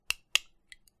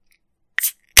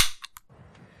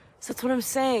So that's what I'm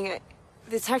saying.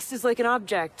 The text is like an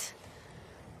object.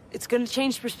 It's gonna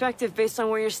change perspective based on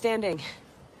where you're standing.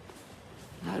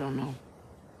 I don't know.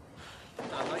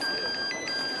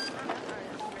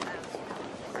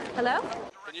 Hello?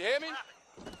 Can you hear me?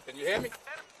 Can you hear me?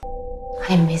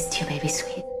 I missed you, baby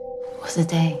sweet. It was a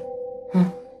day.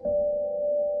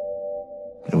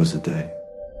 It was a day.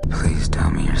 Please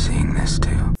tell me you're seeing this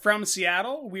too. From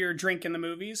Seattle, we're Drinking the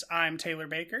Movies. I'm Taylor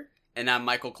Baker. And I'm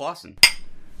Michael Clausen.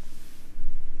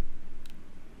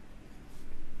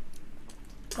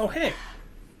 Oh, hey.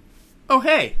 Oh,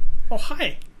 hey. Oh,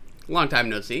 hi. Long time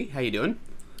no see. How you doing?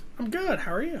 I'm good.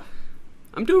 How are you?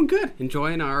 I'm doing good.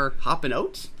 Enjoying our Hoppin'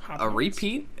 Oats. Hoppin' A Oats.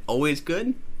 repeat. Always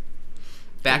good.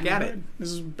 Back at it. This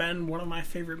has been one of my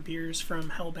favorite beers from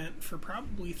Hellbent for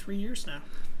probably 3 years now.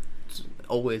 It's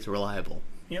always reliable.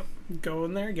 Yep. Go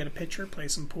in there, get a pitcher, play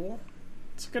some pool.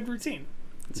 It's a good routine.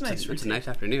 It's a nice routine. It's a nice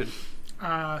afternoon.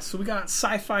 So we got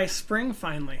Sci-Fi Spring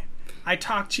finally. I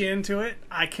talked you into it.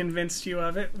 I convinced you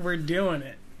of it. We're doing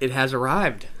it. It has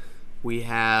arrived. We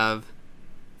have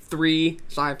 3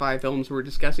 sci-fi films we're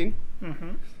discussing.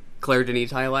 Mm-hmm. Claire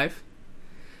Denis' High Life.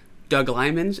 Doug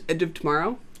Liman's Edge of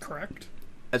Tomorrow. Correct.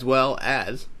 As well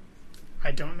as...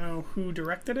 I don't know who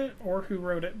directed it or who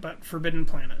wrote it, but Forbidden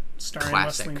Planet, starring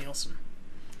Classic. Leslie Nielsen.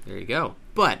 There you go.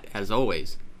 But, as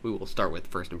always, we will start with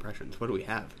first impressions. What do we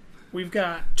have? We've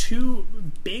got 2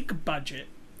 big-budget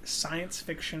science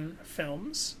fiction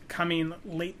films coming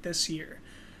late this year.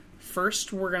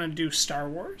 First, we're going to do Star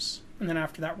Wars, and then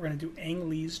after that, we're going to do Ang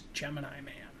Lee's Gemini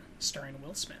Man, starring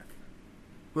Will Smith.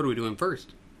 What are we doing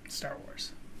first? Star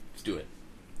Wars. Let's do it.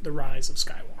 The Rise of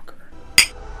Skywalker.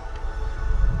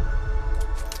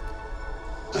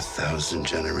 1,000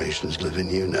 generations live in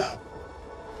you now.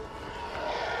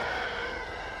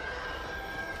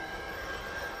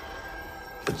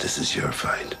 But this is your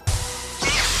fight.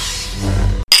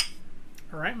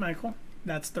 All right, Michael.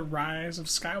 That's The Rise of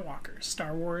Skywalker.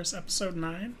 Star Wars Episode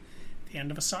 9. The end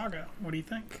of a saga. What do you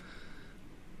think?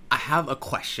 I have a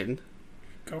question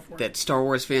Go for it. that Star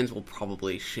Wars fans will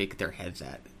probably shake their heads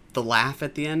at. The laugh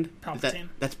at the end? Palpatine.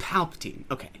 That's Palpatine.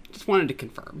 Okay. Just wanted to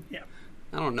confirm. Yeah.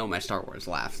 I don't know my Star Wars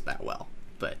laughs that well,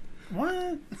 but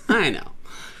What? I know.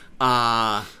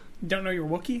 Don't know your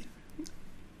Wookiee?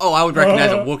 Oh, I would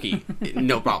recognize a Wookiee.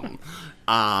 No problem.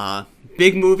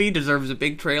 Big movie, deserves a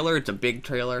big trailer. It's a big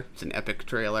trailer. It's an epic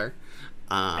trailer.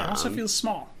 It also feels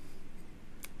small.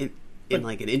 In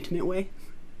like an intimate way?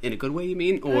 In a good way, you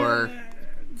mean? Or...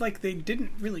 Like they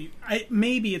didn't really...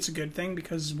 maybe it's a good thing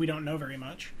because we don't know very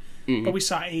much. Mm-hmm. But we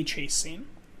saw a chase scene.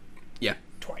 Yeah.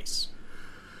 Twice.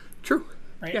 True.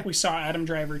 Right? Yeah. We saw Adam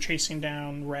Driver chasing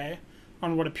down Rey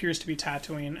on what appears to be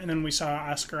Tatooine, and then we saw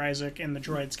Oscar Isaac and the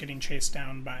droids getting chased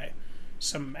down by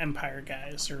some Empire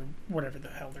guys, or whatever the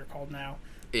hell they're called now.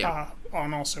 Yeah.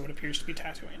 On also what appears to be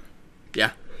Tatooine.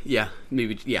 Yeah. Yeah.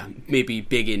 Maybe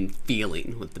big in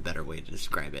feeling was the better way to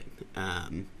describe it.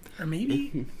 Or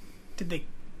maybe... did they...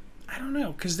 I don't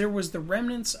know, because there was the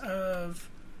remnants of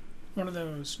one of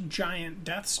those giant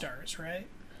Death Stars, right?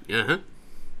 Uh-huh.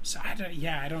 So I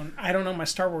don't know my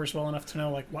Star Wars well enough to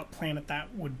know like what planet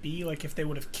that would be. Like if they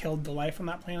would have killed the life on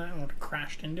that planet and would have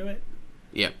crashed into it.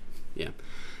 Yeah.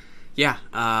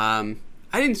 I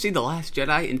didn't see The Last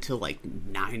Jedi until like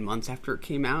 9 months after it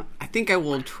came out. I think I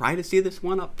will try to see this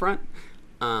one up front.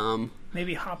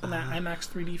 Maybe hop in that IMAX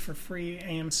 3D for free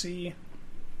AMC.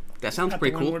 That sounds at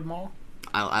pretty the cool. Wynwood Mall.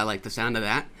 I like the sound of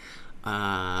that.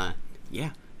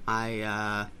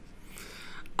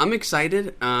 I'm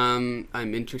excited. I'm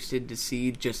interested to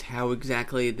see just how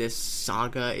exactly this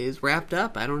saga is wrapped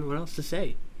up. I don't know what else to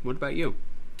say. What about you?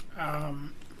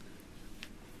 I'm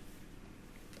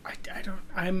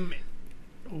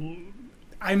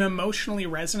emotionally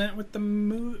resonant with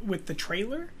the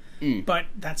trailer, but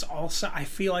that's also I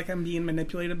feel like I'm being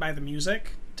manipulated by the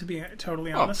music. To be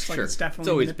totally honest, sure. like it's definitely It's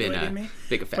always been manipulating a me.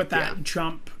 big effect. But that yeah.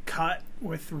 jump cut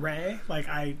with Rey, like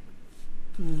I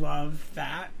love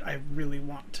that. I really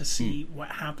want to see what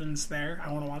happens there.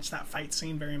 I want to watch that fight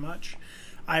scene very much.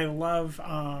 I love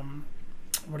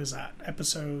what is that?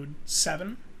 Episode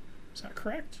 7? Is that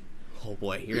correct? Oh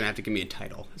boy, you're gonna have to give me a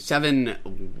title. 7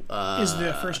 is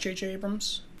the first J.J.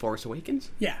 Abrams? Force Awakens?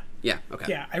 Yeah. Yeah, okay.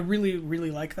 Yeah, I really, really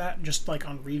like that. Just like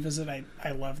on revisit,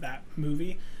 I love that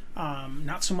movie.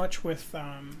 Not so much with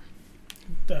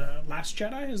The Last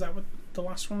Jedi. Is that what the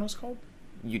last one was called?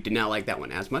 You did not like that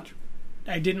one as much?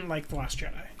 I didn't like The Last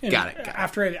Jedi. And Got it.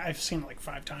 After I've seen it like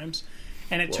 5 times,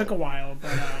 and it took a while,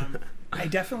 but I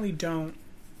definitely don't.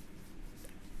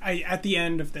 At the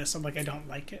end of this, I'm like, I don't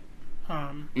like it.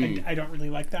 I don't really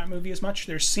like that movie as much.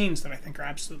 There's scenes that I think are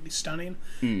absolutely stunning,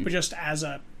 but just as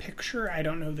a picture, I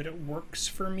don't know that it works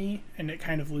for me, and it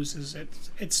kind of loses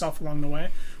itself along the way.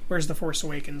 Whereas The Force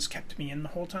Awakens kept me in the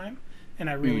whole time, and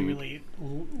I really, really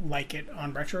like it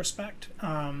on retrospect.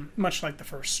 Much like the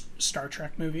first Star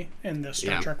Trek movie and the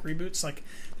Star Trek reboots, like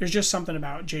there's just something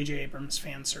about J.J. Abrams'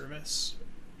 fan service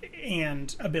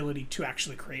and ability to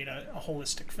actually create a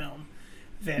holistic film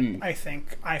that I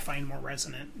think I find more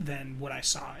resonant than what I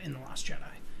saw in The Last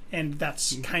Jedi. And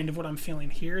that's kind of what I'm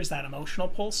feeling here, is that emotional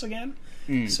pulse again.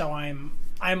 So I'm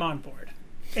on board.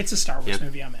 It's a Star Wars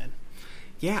movie I'm in.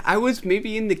 Yeah, I was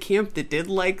maybe in the camp that did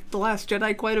like The Last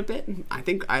Jedi quite a bit. I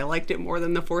think I liked it more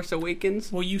than The Force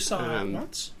Awakens. Well, you saw it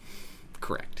once?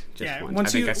 Correct. Just once. Once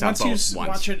I think I saw both you once.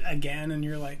 watch it again and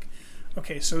you're like,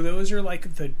 okay, so those are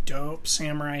like the dope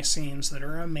samurai scenes that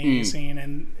are amazing,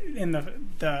 and in the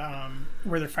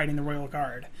where they're fighting the Royal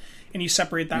Guard, and you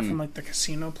separate that from like the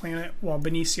Casino Planet. While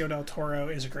Benicio del Toro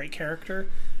is a great character,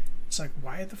 it's like,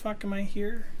 why the fuck am I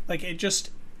here? Like it just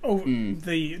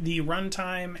the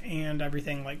runtime and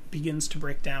everything like begins to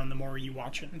break down the more you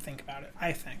watch it and think about it.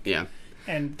 I think,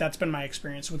 and that's been my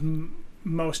experience with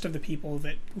most of the people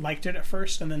that liked it at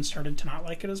first and then started to not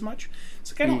like it as much.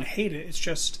 It's like I don't hate it. It's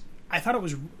just I thought it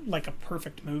was like a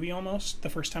perfect movie almost the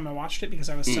first time I watched it because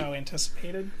I was so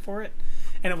anticipated for it,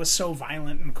 and it was so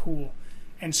violent and cool,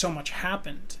 and so much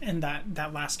happened in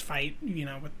that last fight, you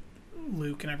know, with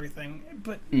Luke and everything.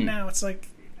 But now it's like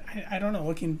I don't know.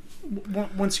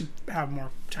 Once you have more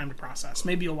time to process,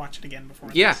 maybe you'll watch it again before.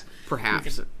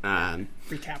 Perhaps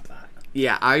recap that.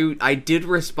 Yeah, I did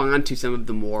respond to some of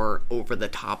the more over the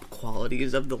top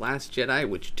qualities of The Last Jedi,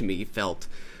 which to me felt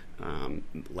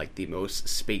like the most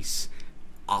space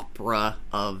opera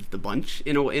of the bunch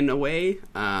in a way.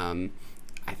 I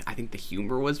think the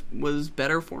humor was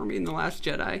better for me in The Last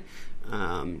Jedi.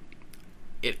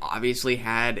 It obviously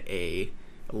had a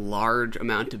large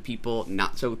amount of people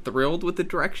not so thrilled with the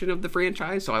direction of the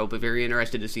franchise, so I will be very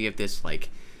interested to see if this like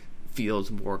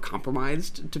feels more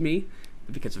compromised to me,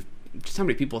 because of just how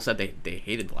many people said they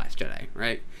hated The Last Jedi,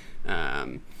 right?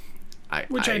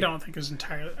 I don't think is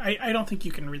entirely... I don't think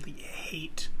you can really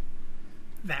hate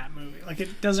that movie. Like,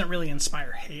 it doesn't really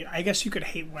inspire hate. I guess you could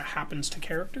hate what happens to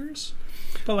characters,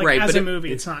 but like as a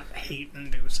movie, it's not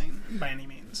hate-inducing by any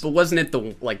means. But wasn't it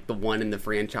the one in the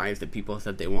franchise that people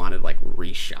said they wanted like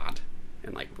reshot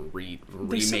and like remade?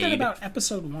 They said that about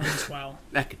Episode 1 as well.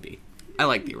 That could be. I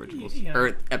like the originals,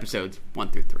 or episodes 1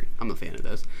 through 3. I'm a fan of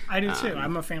those. I do too.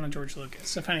 I'm a fan of George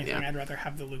Lucas. If anything, I'd rather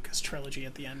have the Lucas trilogy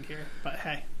at the end here. But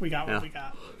hey, we got what we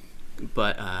got.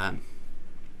 But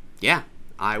yeah,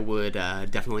 I would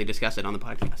definitely discuss it on the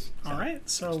podcast. All right,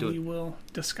 so we will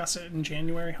discuss it in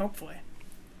January, hopefully.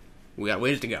 We got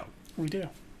ways to go. We do.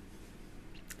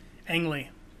 Ang Lee.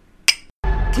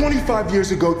 25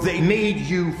 years ago, they made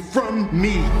you from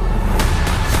me.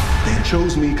 They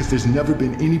chose me because there's never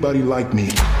been anybody like me.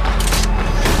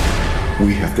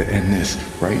 We have to end this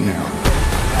right now.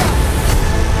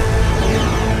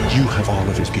 You have all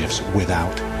of his gifts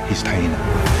without his pain.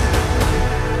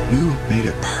 You made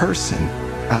a person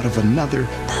out of another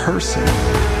person.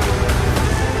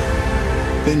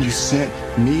 Then you sent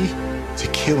me to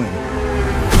kill him.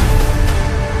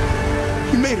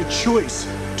 You made a choice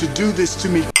to do this to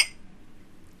me.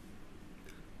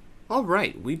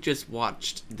 Alright, we just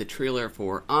watched the trailer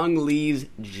for Ang Lee's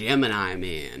Gemini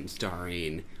Man,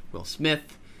 starring Will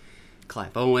Smith,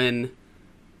 Clive Owen,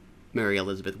 Mary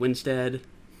Elizabeth Winstead.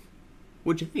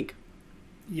 What'd you think?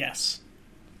 Yes.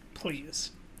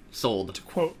 Please. Sold. To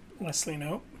quote Leslie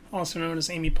Knope, also known as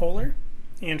Amy Poehler,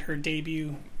 and her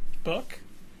debut book,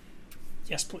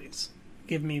 yes please.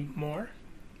 Give me more.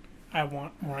 I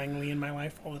want more Ang Lee in my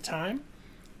life all the time.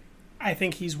 I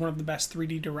think he's one of the best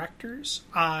 3D directors.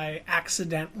 I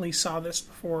accidentally saw this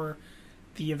before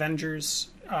the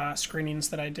Avengers screenings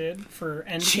that I did for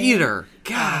Endgame. Cheater!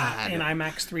 God! In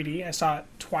IMAX 3D. I saw it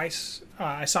twice.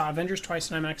 I saw Avengers twice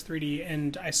in IMAX 3D,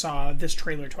 and I saw this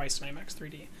trailer twice in IMAX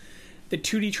 3D. The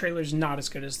 2D trailer is not as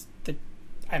good as the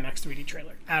IMAX 3D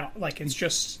trailer at all. Like, it's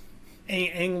just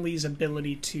Ang Lee's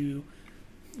ability to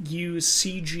use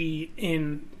CG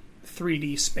in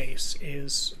 3D space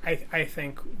is, I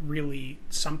think, really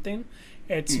something.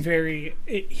 It's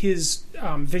his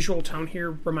visual tone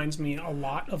here reminds me a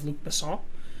lot of Luc Besson,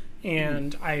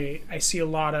 and I see a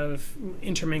lot of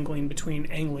intermingling between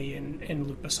Ang Lee and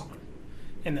Luc Besson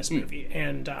in this movie.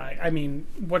 And I mean,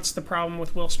 what's the problem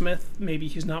with Will Smith? Maybe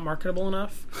he's not marketable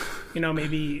enough. You know,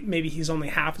 maybe he's only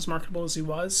half as marketable as he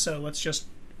was. So let's just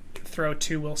throw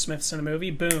 2 Will Smiths in a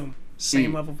movie. Boom,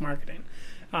 same level of marketing.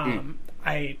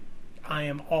 I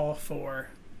am all for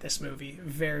this movie.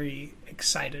 Very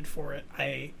excited for it.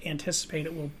 I anticipate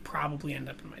it will probably end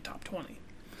up in my top 20.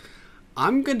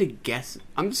 I'm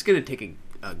just gonna take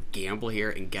a gamble here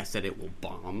and guess that it will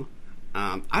bomb.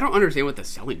 I don't understand what the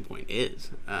selling point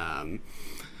is.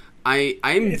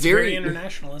 It's very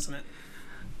international, isn't it?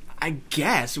 I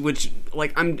guess, which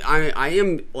like I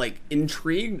am like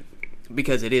intrigued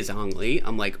because it is Ang Lee.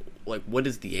 I'm like what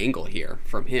is the angle here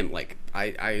from him? Like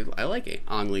I like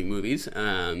Ang Lee movies.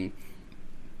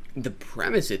 The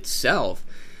premise itself,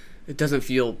 it doesn't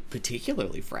feel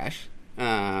particularly fresh.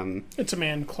 It's a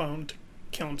man cloned to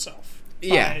kill himself.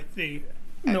 Yeah. By the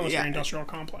military industrial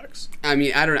complex. I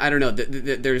mean, I don't know.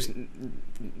 There's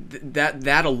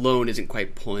that alone isn't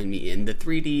quite pulling me in. The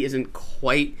 3D isn't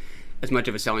quite as much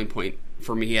of a selling point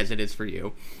for me as it is for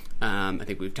you. I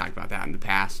think we've talked about that in the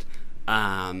past.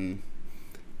 I'm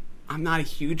not a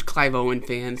huge Clive Owen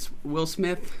fan. Will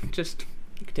Smith, just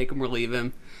you can take him or leave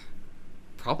him.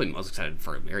 Probably most excited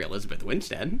for Mary Elizabeth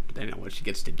Winstead, depending on what she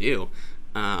gets to do.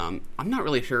 I'm not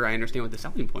really sure I understand what the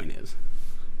selling point is.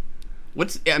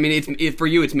 For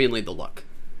you, it's mainly the look.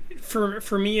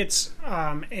 For me, it's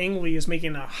Ang Lee is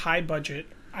making a high budget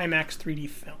IMAX 3D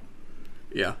film.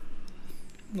 Yeah.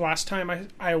 Last time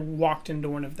I walked into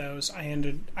one of those,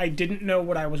 I didn't know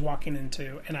what I was walking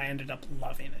into, and I ended up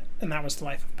loving it, and that was The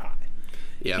Life of Pi.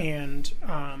 Yeah. And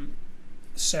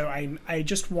so I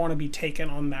just want to be taken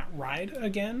on that ride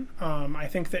again. I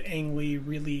think that Ang Lee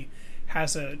really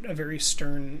has a very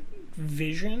stern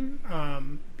vision.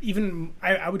 Even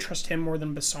I would trust him more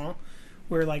than Besson,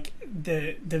 where like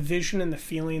the vision and the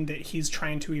feeling that he's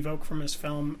trying to evoke from his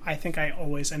film, I think I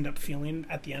always end up feeling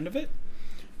at the end of it.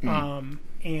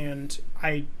 And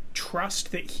I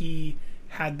trust that he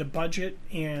had the budget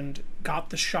and got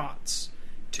the shots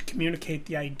to communicate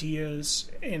the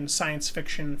ideas in science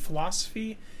fiction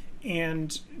philosophy,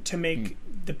 and to make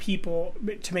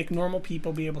normal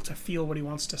people be able to feel what he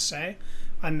wants to say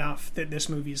enough that this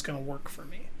movie is going to work for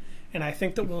me. And I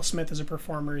think that Will Smith as a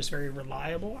performer is very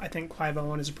reliable. I think Clive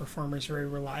Owen as a performer is very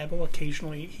reliable.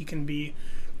 Occasionally he can be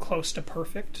close to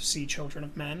perfect. See Children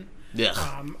of Men.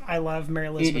 Yeah. I love Mary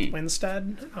Elizabeth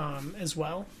Winstead as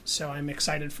well, so I'm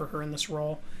excited for her in this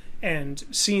role. And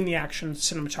seeing the action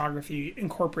cinematography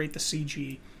incorporate the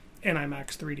CG in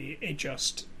IMAX 3D,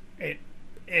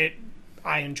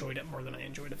 I enjoyed it more than I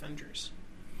enjoyed Avengers.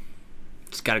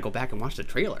 Just got to go back and watch the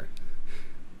trailer.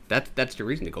 That's the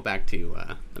reason to go back to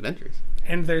Avengers.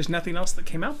 And there's nothing else that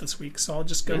came out this week, so I'll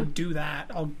just go do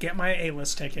that. I'll get my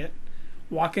A-list ticket,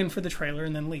 walk in for the trailer,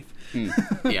 and then leave.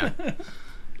 Yeah.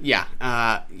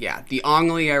 The Ang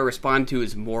Lee I respond to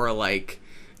is more like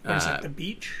What is that, The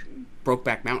Beach?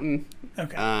 Brokeback Mountain.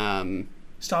 Okay.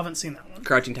 Still haven't seen that one.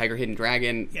 Crouching Tiger, Hidden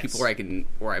Dragon. Yes. People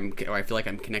where I feel like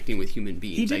I'm connecting with human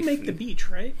beings. He did make The Beach,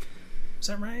 right? Is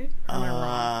that right? Or am I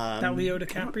wrong? That Leo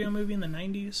DiCaprio movie in the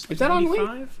 90s? Like is that on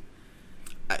Lee?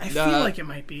 I feel like it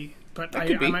might be, but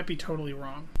I might be totally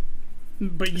wrong.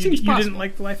 But you didn't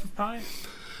like The Life of Pi?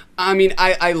 I mean,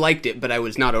 I liked it, but I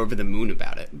was not over the moon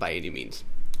about it by any means.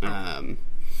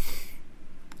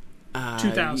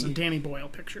 2000, Danny Boyle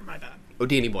picture, my bad. Oh,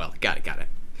 Danny Boyle. Got it.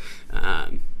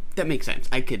 That makes sense.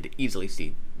 I could easily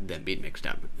see them being mixed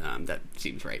up. That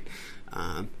seems right.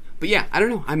 But yeah, I don't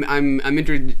know. I'm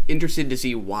interested to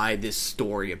see why this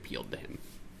story appealed to him,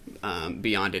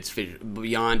 beyond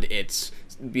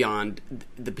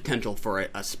the potential for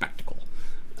a spectacle.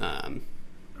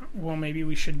 Well, maybe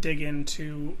we should dig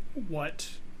into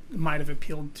what might have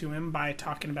appealed to him by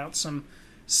talking about some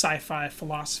sci-fi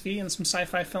philosophy and some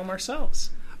sci-fi film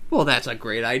ourselves. Well, that's a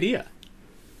great idea.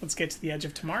 Let's get to the Edge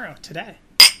of Tomorrow today.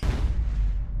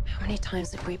 How many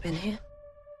times have we been here?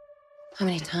 How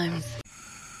many times?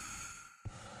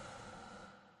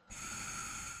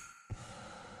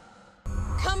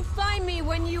 Come find me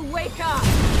when you wake up!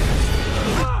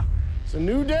 It's a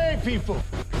new day, people.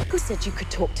 Who said you could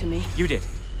talk to me? You did.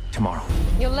 Tomorrow.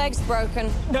 Your leg's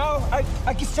broken. No,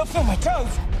 I can still feel my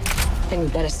toes. Then we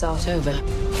better start over.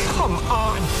 Come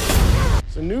on.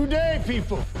 It's a new day,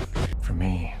 people. For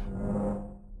me,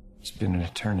 it's been an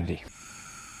eternity.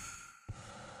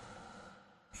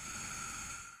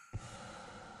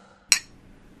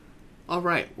 All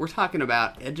right, we're talking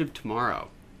about Edge of Tomorrow.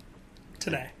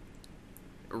 Today.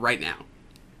 Right now.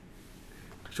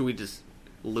 Should we just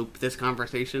loop this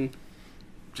conversation?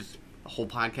 Just a whole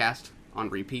podcast on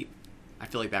repeat? I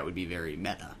feel like that would be very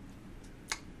meta.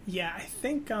 Yeah, I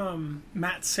think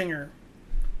Matt Singer,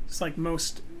 his like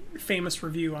most famous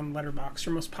review on Letterboxd,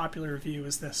 or most popular review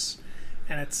is this,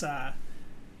 and it's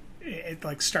it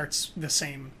like starts the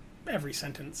same every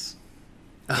sentence.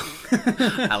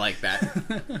 I like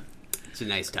that. It's a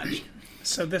nice touch.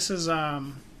 So this is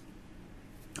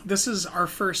This is our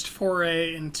first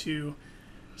foray into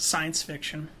science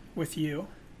fiction with you.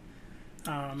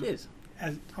 It is.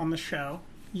 On the show.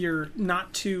 You're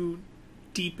not too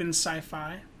deep in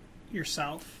sci-fi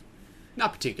yourself.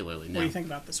 Not particularly, no. What do you think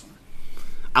about this one?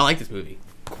 I like this movie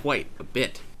quite a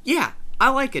bit. Yeah, I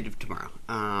like Edge of Tomorrow.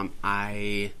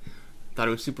 I thought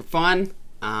it was super fun.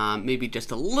 Maybe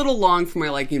just a little long for my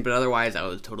liking, but otherwise I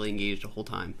was totally engaged the whole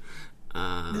time.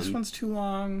 This one's too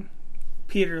long.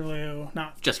 Peterloo,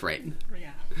 not... Just right.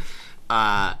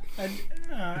 Yeah.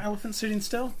 Elephant Sitting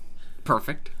Still?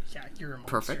 Perfect. Yeah, you're a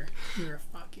monster. Perfect. You're a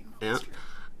fucking monster.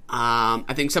 Yeah.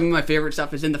 I think some of my favorite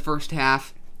stuff is in the first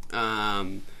half.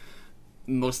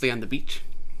 Mostly on the beach.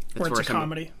 Where it's a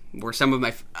comedy. Where some of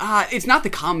my... it's not the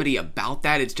comedy about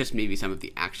that. It's just maybe some of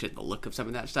the action, the look of some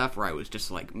of that stuff, where I was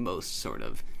just, like, most sort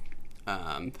of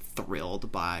thrilled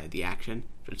by the action.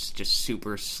 It's just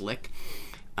super slick.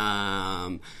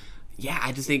 Yeah,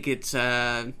 I just think it's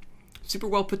super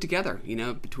well put together, you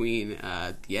know, between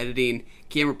the editing,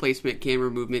 camera placement,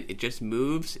 camera movement. It just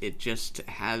moves. It just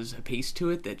has a pace to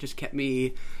it that just kept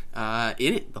me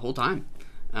in it the whole time.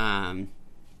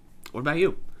 What about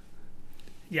you?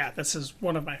 Yeah, this is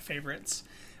one of my favorites.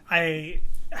 I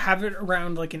have it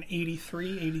around like an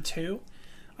 83, 82,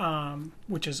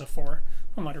 which is a 4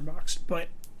 on Letterboxd. But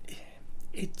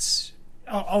it's...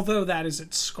 Although that is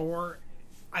its score,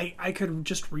 I could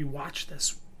just rewatch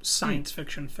this science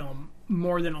fiction film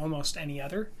more than almost any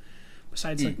other,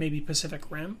 besides like maybe Pacific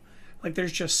Rim. Like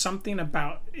there's just something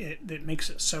about it that makes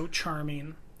it so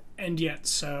charming and yet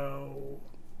so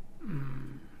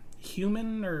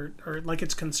human, or like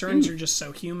its concerns are just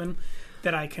so human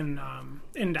that I can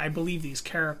and I believe these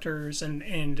characters, and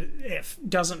it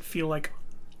doesn't feel like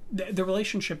the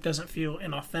relationship doesn't feel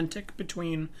inauthentic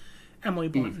between Emily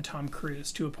Blunt and Tom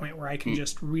Cruise to a point where I can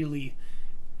just really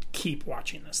keep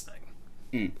watching this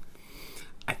thing.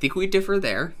 I think we differ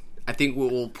there. I think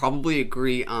we'll probably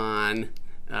agree on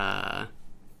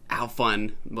how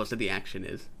fun most of the action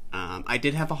is. I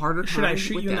did have a harder time. Should I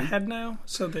shoot with you in them. the head now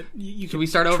so that you can we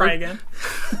start over? Try again?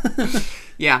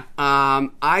 Yeah.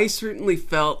 I certainly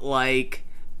felt like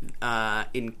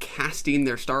in casting,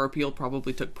 their star appeal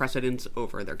probably took precedence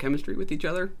over their chemistry with each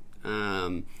other.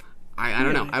 I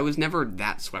don't know. I was never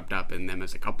that swept up in them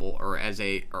as a couple, or as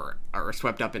or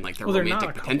swept up in like their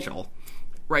romantic potential,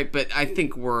 right? But I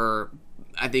think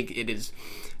it is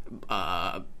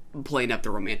playing up the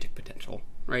romantic potential,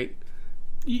 right?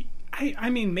 I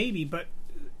mean maybe, but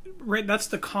right, that's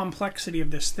the complexity of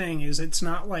this thing. Is it's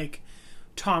not like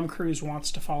Tom Cruise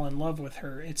wants to fall in love with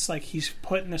her. It's like he's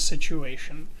put in a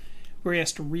situation where he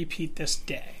has to repeat this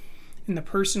day, and the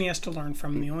person he has to learn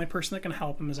from, and the only person that can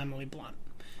help him, is Emily Blunt.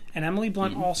 And Emily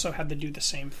Blunt also had to do the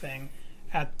same thing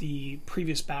at the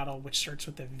previous battle, which starts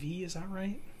with a V. Is that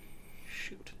right?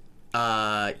 Shoot.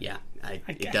 Yeah. I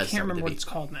can't remember what it's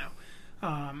called now.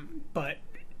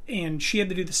 And she had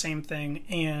to do the same thing,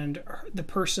 and the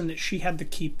person that she had to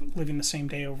keep living the same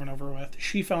day over and over with,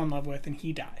 she fell in love with, and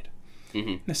he died.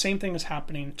 And the same thing is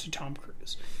happening to Tom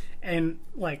Cruise. And,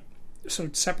 like, so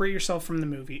separate yourself from the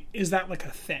movie. Is that, like,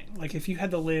 a thing? Like, if you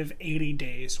had to live 80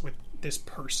 days with this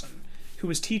person who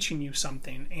was teaching you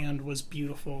something and was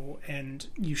beautiful and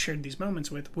you shared these moments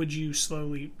with, would you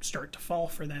slowly start to fall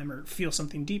for them or feel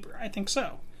something deeper? I think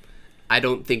so. I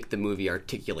don't think the movie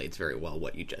articulates very well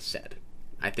what you just said.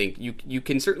 I think you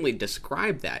can certainly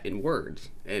describe that in words,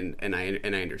 and I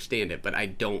understand it, but I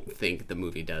don't think the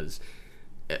movie does.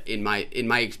 In my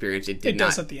experience, it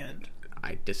does at the end.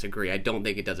 I disagree. I don't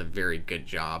think it does a very good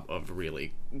job of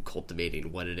really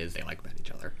cultivating what it is they like about each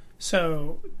other.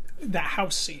 So that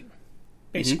house scene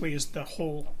basically is the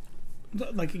whole,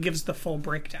 like, it gives the full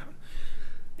breakdown,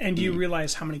 and you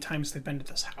realize how many times they've been to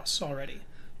this house already.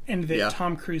 And that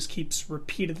Tom Cruise keeps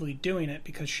repeatedly doing it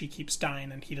because she keeps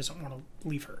dying and he doesn't want to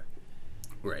leave her.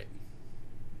 Right.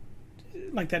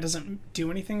 Like, that doesn't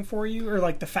do anything for you? Or,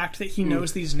 like, the fact that he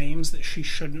knows these names that she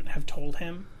shouldn't have told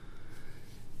him?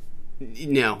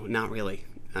 No, not really.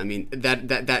 I mean,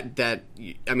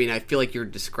 I mean, I feel like you're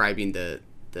describing the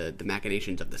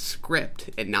machinations of the script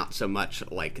and not so much,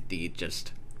 like,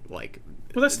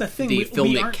 well, that's the thing. The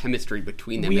filmic chemistry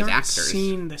between them as actors. We aren't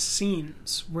seeing the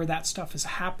scenes where that stuff is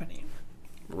happening.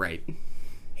 Right.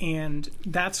 And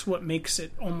that's what makes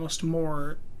it almost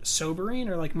more sobering,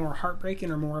 or like more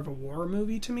heartbreaking, or more of a war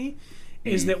movie to me,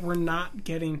 is that we're not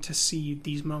getting to see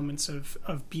these moments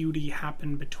of beauty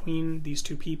happen between these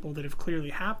two people that have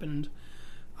clearly happened.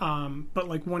 But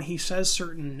like when he says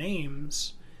certain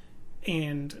names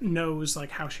and knows like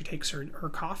how she takes her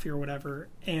coffee or whatever,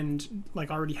 and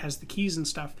like already has the keys and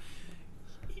stuff,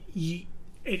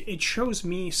 it shows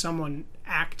me someone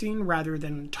acting rather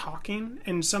than talking,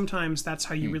 and sometimes that's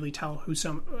how you really tell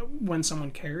when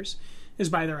someone cares, is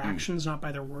by their actions, not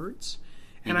by their words.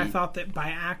 And I thought that by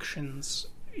actions,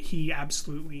 he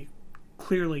absolutely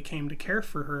clearly came to care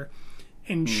for her,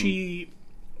 and she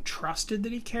trusted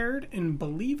that he cared and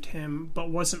believed him, but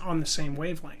wasn't on the same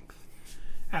wavelength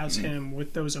as him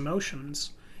with those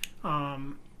emotions.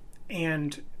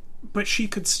 But she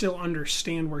could still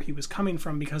understand where he was coming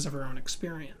from because of her own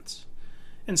experience.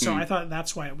 And so I thought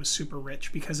that's why it was super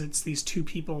rich, because it's these two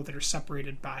people that are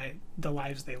separated by the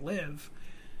lives they live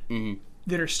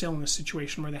that are still in a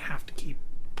situation where they have to keep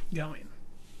going.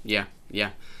 Yeah.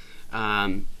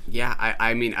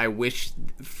 I mean, I wish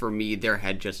for me there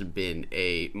had just been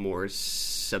a more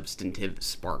substantive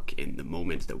spark in the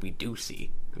moments that we do see.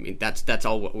 I mean, that's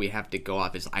all what we have to go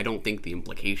off is I don't think the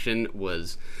implication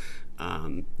was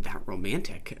that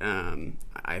romantic.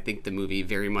 I think the movie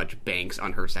very much banks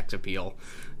on her sex appeal.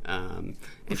 And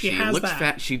she looks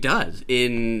fat. She does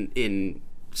in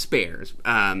Spares.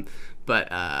 But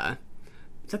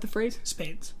is that the phrase?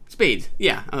 Spades.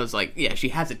 Yeah, I was like, yeah, she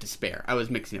has it to spare. I was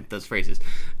mixing up those phrases.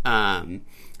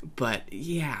 But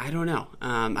yeah, I don't know.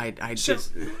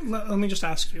 Let me just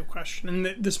ask you a question, and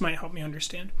this might help me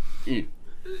understand.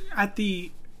 At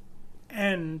the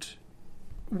end,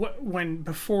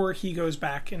 before he goes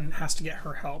back and has to get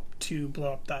her help to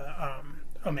blow up the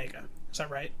Omega, is that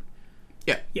right?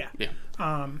 Yeah.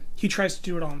 He tries to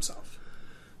do it all himself.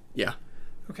 Yeah.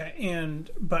 Okay,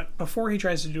 but before he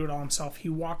tries to do it all himself, he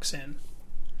walks in,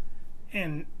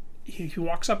 and he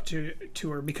walks up to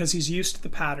her because he's used to the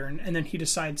pattern, and then he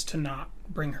decides to not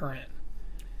bring her in.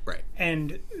 Right.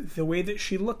 And the way that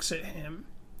she looks at him,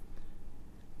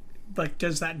 like,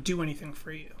 does that do anything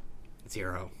for you?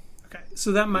 0. Okay,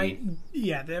 so that might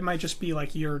just be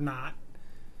like you're not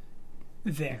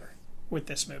there with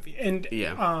this movie. And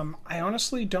I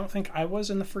honestly don't think I was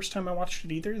in the first time I watched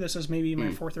it either. This is maybe my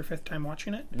 4th or 5th time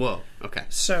watching it. Whoa, okay.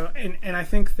 So, and I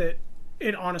think that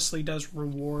it honestly does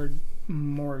reward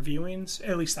more viewings.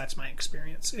 At least that's my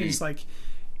experience. It's like,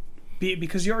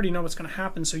 because you already know what's going to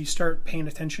happen, so you start paying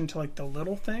attention to like the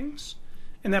little things.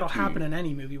 And that'll happen in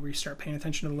any movie where you start paying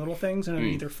attention to the little things, and it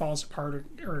either falls apart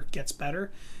or gets better.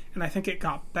 And I think it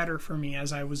got better for me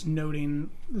as I was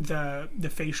noting the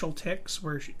facial tics,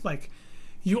 where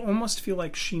you almost feel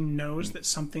like she knows that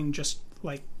something just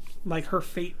like her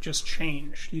fate just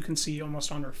changed. You can see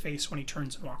almost on her face when he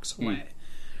turns and walks away.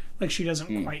 Like she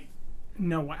doesn't quite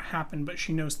know what happened, but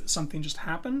she knows that something just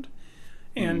happened.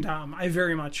 And I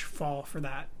very much fall for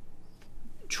that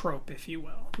trope, if you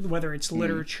will, whether it's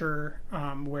literature,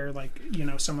 where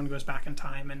someone goes back in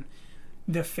time and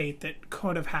the fate that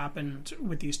could have happened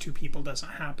with these two people doesn't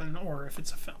happen, or if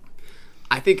it's a film.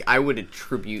 I think I would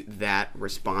attribute that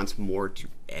response more to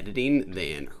editing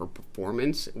than her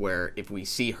performance, where if we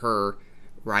see her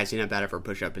rising up out of her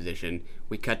push-up position,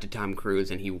 we cut to Tom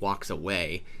Cruise and he walks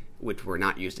away, which we're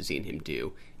not used to seeing him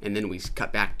do, and then we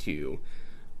cut back to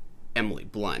Emily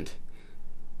Blunt.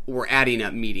 We're adding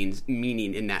up meaning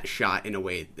in that shot in a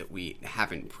way that we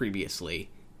haven't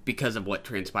previously, because of what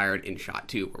transpired in shot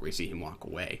 2 where we see him walk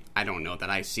away. I don't know that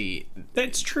I see...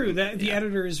 That's true. The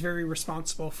editor is very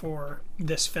responsible for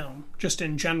this film, just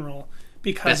in general,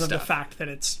 because of the fact that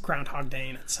it's Groundhog Day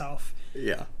in itself.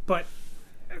 Yeah. But,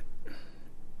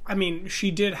 I mean, she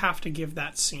did have to give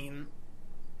that scene...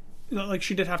 Like,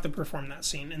 she did have to perform that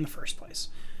scene in the first place.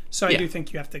 So I do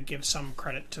think you have to give some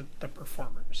credit to the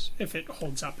performers, if it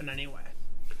holds up in any way.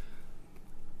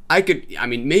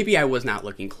 Maybe I was not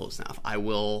looking close enough. I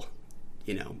will,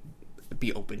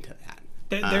 be open to that.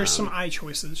 There's some eye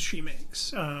choices she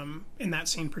makes, in that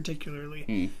scene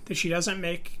particularly, that she doesn't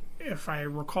make, if I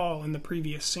recall, in the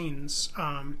previous scenes,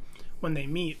 when they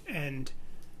meet, and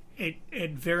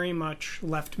it very much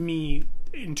left me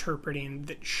interpreting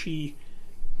that she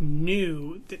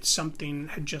knew that something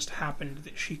had just happened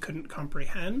that she couldn't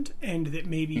comprehend, and that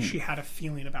maybe she had a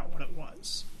feeling about what it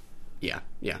was. Yeah.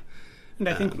 And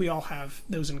I think we all have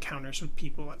those encounters with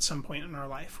people at some point in our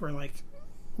life where,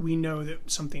 we know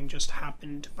that something just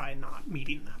happened by not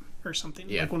meeting them or something.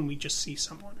 Yeah. Like when we just see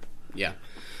someone. Yeah.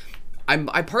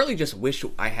 I partly just wish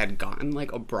I had gotten,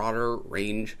 a broader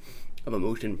range of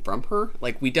emotion from her.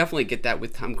 We definitely get that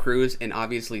with Tom Cruise, and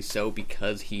obviously so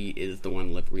because he is the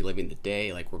one reliving the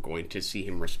day. We're going to see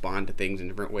him respond to things in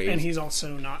different ways. And he's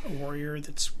also not a warrior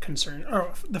that's concerned...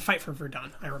 Oh, the fight for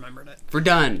Verdun. I remembered it.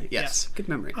 Verdun, yes. Good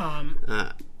memory.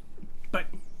 But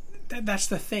that's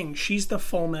the thing. She's the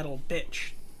full metal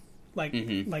bitch.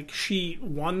 She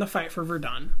won the fight for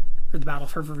Verdun, or the battle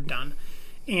for Verdun,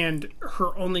 and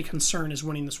her only concern is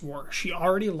winning this war. She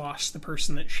already lost the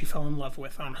person that she fell in love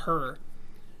with on her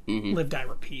live, die,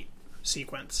 repeat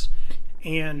sequence.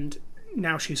 And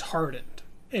now she's hardened.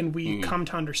 And we come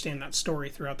to understand that story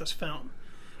throughout this film.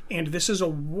 And this is a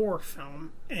war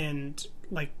film. And,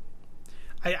 like,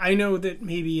 I know that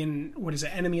maybe in,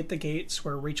 Enemy at the Gates,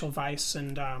 where Rachel Weisz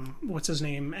and, what's his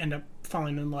name, end up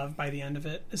falling in love by the end of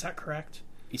it. Is that correct?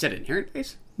 You said Inherent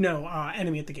Vice? No,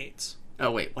 Enemy at the Gates. Oh,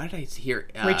 wait, why did I hear...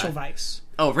 Rachel Weisz.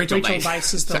 Oh, Rachel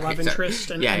Weisz is the sorry, love interest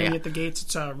in yeah, Enemy at the Gates.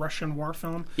 It's a Russian war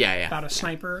film about a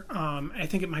sniper. I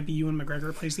think it might be Ewan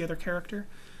McGregor plays the other character.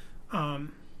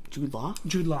 Jude Law?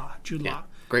 Jude Law.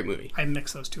 Great movie. I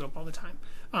mix those two up all the time.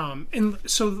 And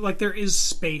so, like, there is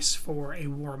space for a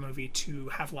war movie to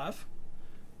have love.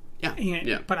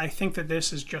 Yeah. But I think that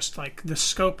this is just, like, the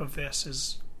scope of this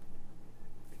is...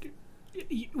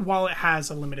 While it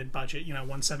has a limited budget,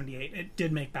 $178, it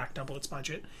did make back double its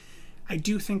budget. I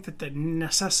do think that the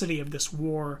necessity of this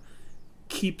war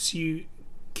keeps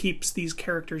these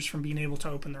characters from being able to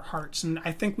open their hearts. And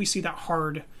I think we see that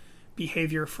hard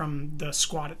behavior from the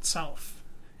squad itself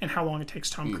and how long it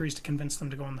takes Tom Cruise to convince them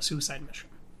to go on the suicide mission.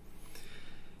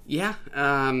 Yeah,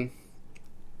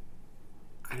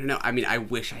 I don't know. I mean, I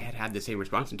wish I had the same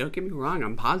response. And don't get me wrong,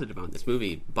 I'm positive on this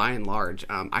movie, by and large.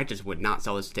 I just would not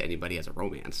sell this to anybody as a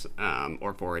romance,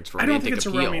 or for its romantic appeal. I don't think it's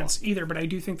a romance either, but I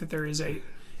do think that there is a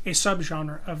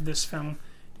subgenre of this film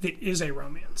that is a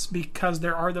romance, because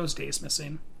there are those days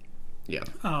missing. Yeah.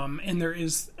 And there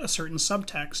is a certain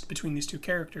subtext between these two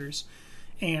characters,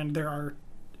 and there are...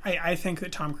 I think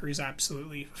that Tom Cruise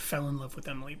absolutely fell in love with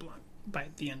Emily Blunt by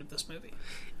the end of this movie.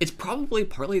 It's probably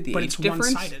partly the age difference. But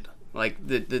it's one-sided. Like,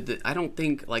 the I don't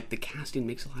think, like, the casting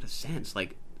makes a lot of sense.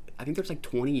 Like, I think there's, like,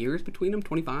 20 years between them,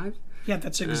 25? Yeah,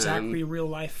 that's exactly real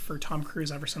life for Tom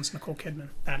Cruise ever since Nicole Kidman.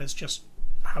 That is just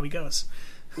how he goes.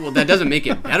 Well, that doesn't make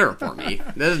it better for me.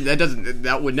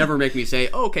 That would never make me say,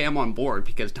 oh, okay, I'm on board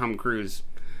because Tom Cruise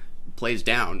plays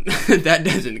down. That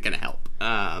isn't going to help.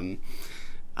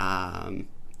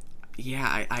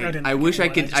 Yeah, I wish I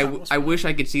could. I wish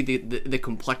I could see the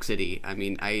complexity. I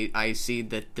mean, I see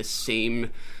that the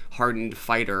same hardened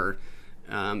fighter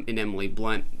in Emily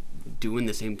Blunt doing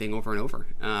the same thing over and over,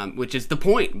 which is the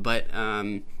point. But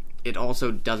it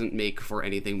also doesn't make for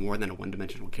anything more than a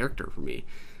one-dimensional character for me.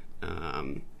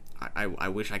 I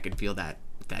wish I could feel that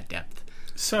depth.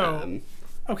 So,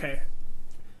 okay,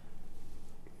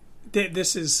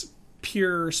 this is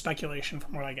pure speculation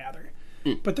from what I gather,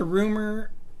 but the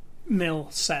rumor mill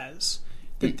says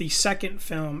that the second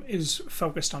film is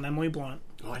focused on Emily Blunt.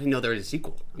 Oh, I didn't know there was a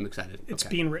sequel. I'm excited. It's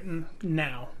being written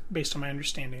now, based on my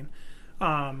understanding.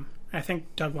 I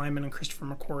think Doug Liman and Christopher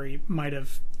McQuarrie might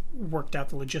have worked out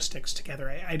the logistics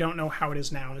together. I don't know how it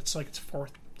is now. It's like its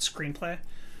fourth screenplay,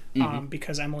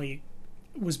 because Emily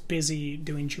was busy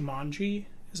doing Jumanji.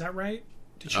 Is that right?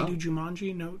 Did she do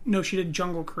Jumanji? No, she did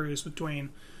Jungle Cruise with Dwayne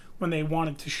when they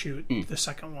wanted to shoot the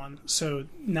second one. So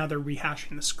now they're rehashing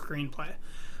the screenplay.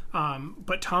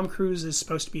 But Tom Cruise is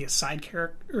supposed to be a side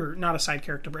character, or not a side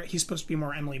character, but he's supposed to be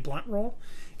more Emily Blunt role.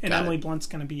 And Emily Blunt's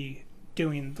going to be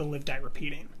doing the live, die,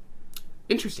 repeating.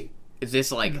 Interesting. Is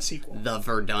this like the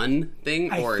Verdun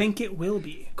thing? Or I think it will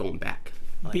be. Going back.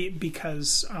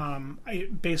 Because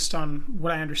based on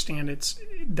what I understand, it's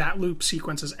that loop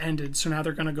sequence has ended. So now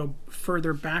they're going to go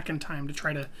further back in time to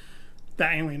try to... The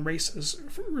alien races,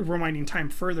 rewinding time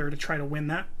further to try to win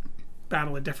that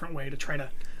battle a different way, to try to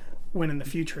win in the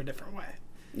future a different way.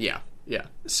 Yeah.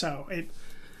 So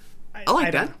I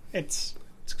like that. It's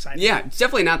exciting. Yeah, it's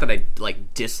definitely not that I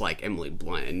like dislike Emily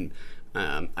Blunt, and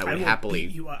I would happily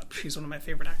beat you up. She's one of my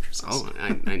favorite actresses. Oh,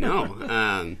 I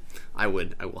know. I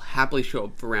will happily show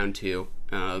up for round 2,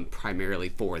 primarily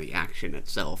for the action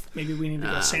itself. Maybe we need to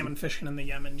go salmon fishing in the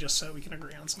Yemen just so we can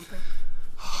agree on something.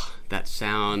 That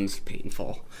sounds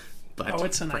painful, but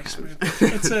it's a nice movie.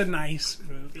 It's a nice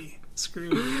movie.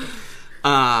 Screw you.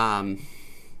 But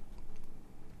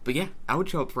yeah, I would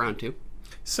show up for round 2.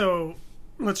 So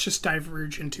let's just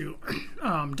diverge into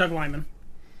Doug Liman.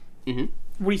 Mm-hmm.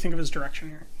 What do you think of his direction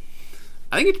here?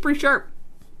 I think it's pretty sharp,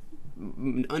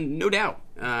 no doubt.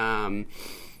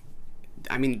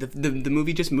 I mean, the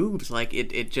movie just moves. Like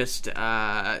it just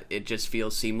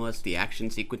feels seamless. The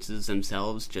action sequences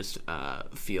themselves just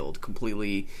feel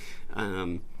completely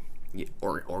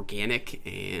organic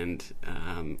and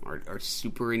are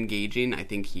super engaging. I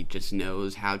think he just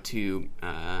knows how to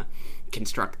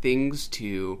construct things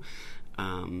to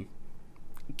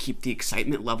keep the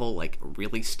excitement level like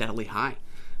really steadily high.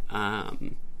 I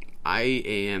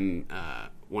am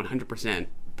 100%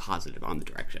 positive on the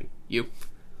direction. You?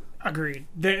 Agreed.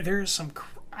 There's some,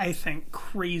 I think,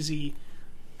 crazy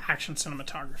action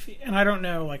cinematography. And I don't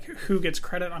know like who gets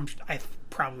credit.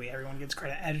 Probably everyone gets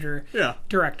credit. Editor,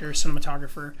 director,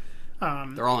 cinematographer.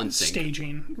 They're all in sync.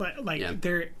 Staging,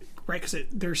 they're right because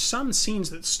there's some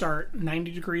scenes that start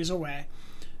 90 degrees away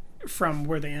from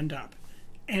where they end up,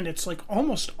 and it's like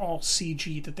almost all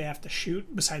CG that they have to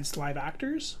shoot besides live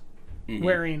actors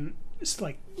wearing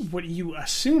like what you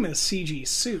assume is CG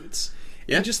suits.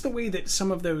 Yeah. And just the way that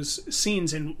some of those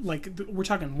scenes in like we're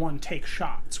talking one take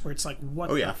shots where it's like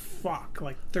what the fuck,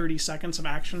 like 30 seconds of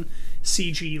action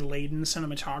CG laden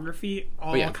cinematography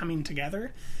all coming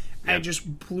together. Yep.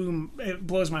 It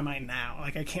blows my mind now.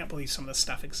 Like I can't believe some of this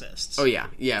stuff exists. Oh yeah.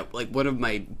 Like one of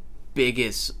my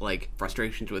biggest like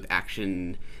frustrations with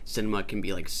action cinema can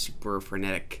be like super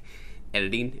frenetic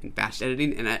editing and fast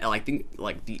editing, and I think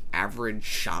like the average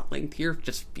shot length here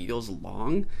just feels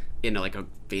long in like a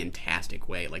fantastic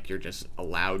way. Like you're just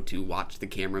allowed to watch the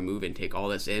camera move and take all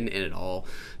this in, and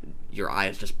your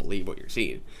eyes just believe what you're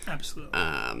seeing. Absolutely.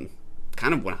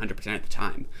 Kind of 100% at the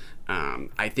time.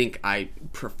 I think I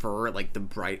prefer like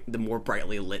the more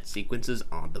brightly lit sequences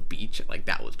on the beach. Like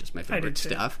that was just my favorite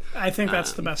stuff. I think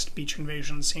that's the best beach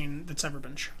invasion scene that's ever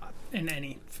been shot in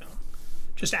any film,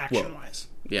 just action wise.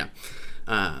 Yeah.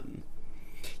 I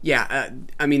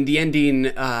mean the ending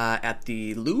at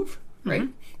the Louvre, right?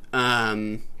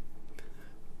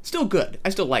 Still good. I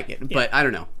still like it, but I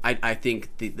don't know. I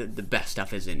think the best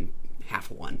stuff is in half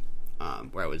one.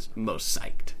 Where I was most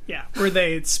psyched. Yeah, where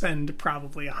they spend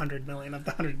probably 100 million of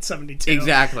the 172.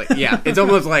 Exactly. Yeah, it's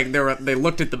almost like they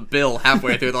looked at the bill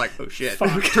halfway through. They're like, "Oh shit,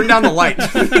 turn down the light."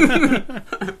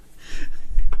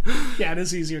 Yeah, it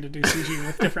is easier to do CG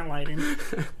with different lighting.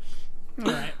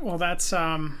 All right. Well, that's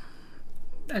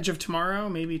Edge of Tomorrow.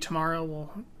 Maybe tomorrow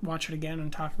we'll watch it again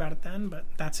and talk about it then. But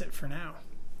that's it for now.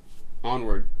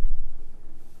 Onward.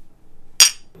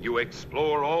 You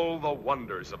explore all the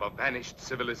wonders of a vanished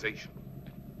civilization.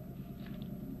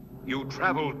 You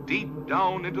travel deep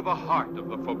down into the heart of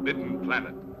the Forbidden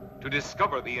Planet to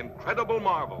discover the incredible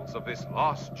marvels of this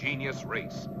lost genius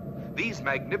race. These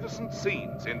magnificent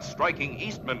scenes in striking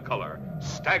Eastman color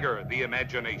stagger the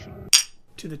imagination.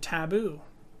 To the taboo.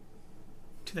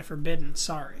 To the forbidden,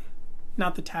 sorry.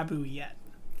 Not the taboo yet.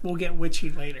 We'll get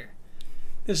witchy later.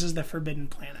 This is the Forbidden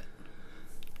Planet.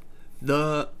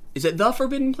 Is it the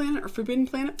Forbidden Planet or Forbidden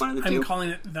Planet? One of the two? I'm calling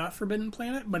it the Forbidden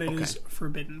Planet, but it is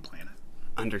Forbidden Planet.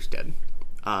 Understood.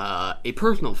 A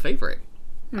personal favorite.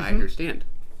 I understand.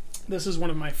 This is one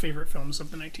of my favorite films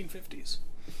of the 1950s.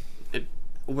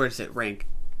 Where does it rank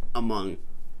among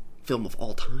film of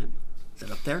all time? Is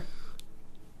it up there?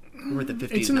 Or the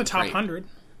 50s? It's in the top 100.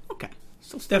 Okay.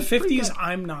 The 50s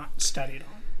I'm not studied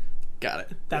on. Got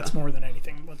it. That's more than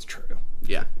anything what's true.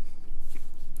 Yeah.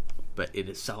 But it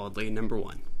is solidly number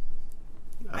one.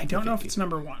 I don't know if it's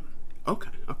number one. Okay.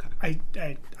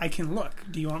 I can look.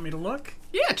 Do you want me to look?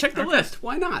 Yeah, check the list.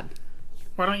 Why not?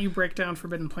 Why don't you break down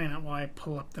Forbidden Planet while I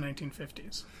pull up the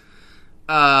 1950s?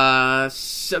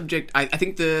 Subject. I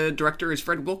think the director is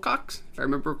Fred Wilcox, if I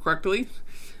remember correctly.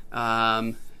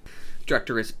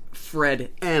 Director is Fred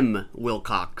M.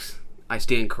 Wilcox. I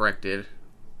stand corrected.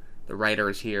 The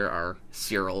writers here are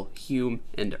Cyril Hume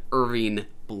and Irving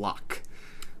Block.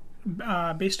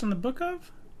 Based on the book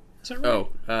of? Is that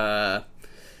right?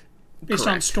 Based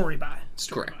correct. on story by.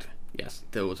 Correct. Yes,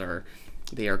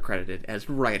 they are credited as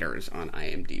writers on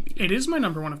IMDb. It is my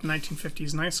number one of the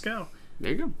 1950s. Nice go.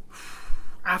 There you go.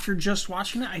 After just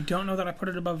watching it, I don't know that I put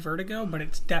it above Vertigo, but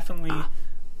it's definitely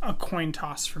a coin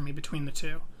toss for me between the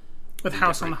two. With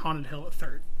House on the Haunted Hill at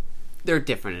third. They're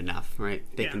different enough, right?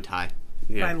 They can tie.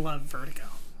 Yeah. I love Vertigo.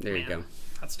 There you go.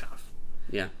 That's tough.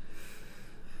 Yeah.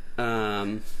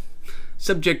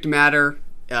 Subject matter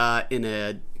in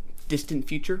a distant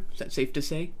future. Is that safe to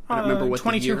say? I don't remember what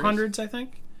 2200s, I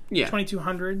think. Yeah.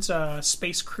 2200s.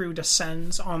 Space crew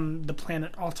descends on the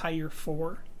planet Altair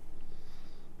 4.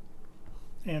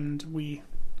 And we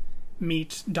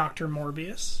meet Dr.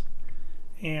 Morbius.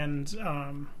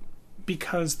 And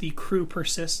because the crew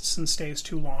persists and stays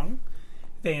too long,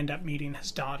 they end up meeting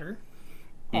his daughter,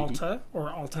 Alta, or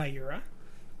Altaira,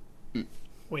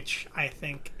 which I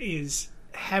think is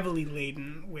heavily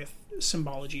laden with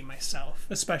symbology myself,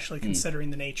 especially considering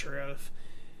the nature of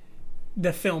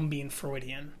the film being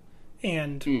Freudian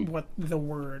and what the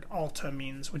word Alta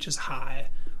means, which is high.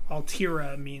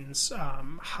 Altira means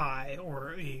high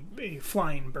or a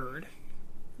flying bird.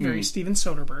 Very Steven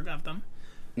Soderbergh of them.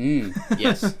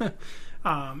 Yes.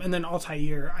 And then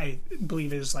Altair, I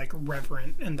believe, is like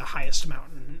reverent and the highest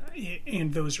mountain.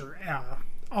 And those are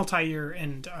Altair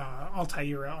and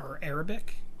Altaira are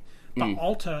Arabic. But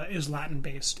Alta is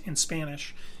Latin-based in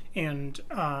Spanish, and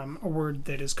a word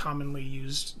that is commonly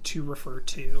used to refer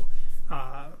to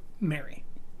Mary.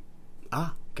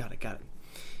 Ah, got it.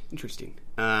 Interesting.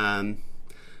 I'll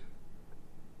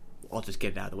just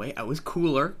get it out of the way. I was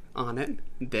cooler on it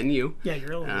than you. Yeah,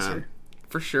 you're a loser.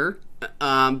 For sure.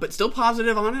 But still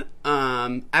positive on it.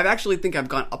 I actually think I've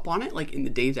gone up on it, like, in the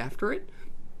days after it.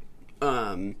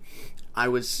 I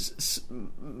was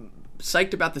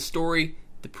psyched about the story,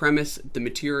 the premise, the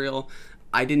material.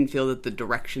 I didn't feel that the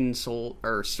direction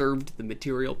served the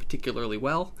material particularly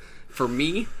well for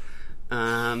me.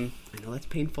 I know that's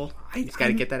painful. I just got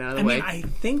to get that out of the way. I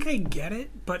think I get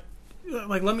it, but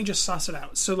like, let me just suss it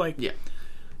out. So, like, yeah.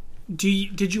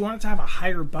 Did you want it to have a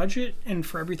higher budget and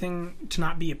for everything to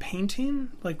not be a painting?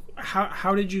 Like,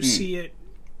 how did you see it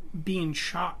being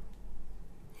shot?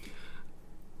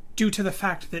 Due to the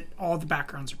fact that all the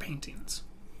backgrounds are paintings.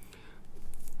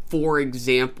 For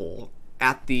example,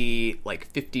 at the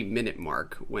 50-minute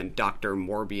mark, when Dr.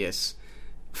 Morbius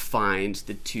finds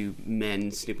the two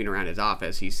men snooping around his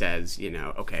office, he says,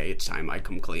 okay, it's time I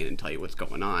come clean and tell you what's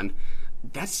going on.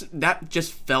 That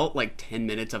just felt like 10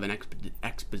 minutes of an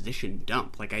exposition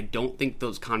dump. Like, I don't think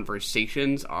those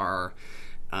conversations are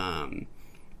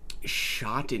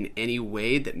shot in any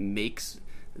way that makes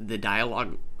the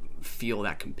dialogue feel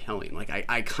that compelling. Like,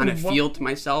 I kind of feel to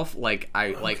myself like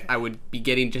I would be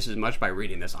getting just as much by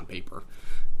reading this on paper.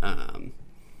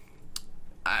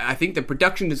 I think the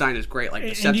production design is great. Like,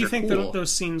 the sets are cool. And do you think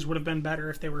those scenes would have been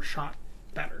better if they were shot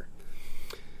better?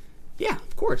 Yeah,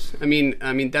 of course. I mean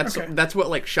that's what,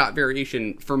 like, shot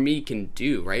variation for me can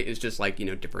do, right? It's just, like,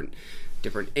 different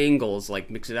angles, like,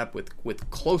 mix it up with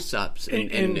close-ups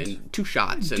and two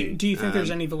shots. Do you think there's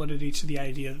any validity to the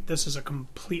idea that this is a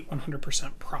complete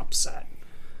 100% prop set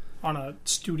on a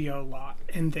studio lot,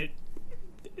 and that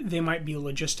they might be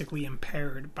logistically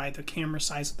impaired by the camera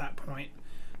size at that point,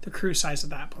 the crew size at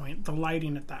that point, the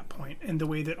lighting at that point, and the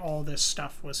way that all this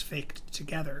stuff was faked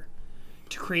together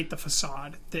to create the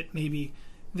facade, that maybe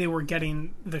they were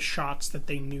getting the shots that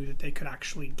they knew that they could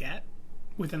actually get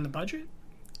within the budget?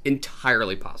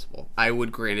 Entirely possible. I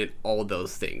would grant it all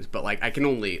those things, but, like, I can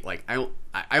only, like, I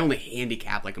only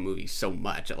handicap, like, a movie so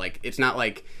much. Like, it's not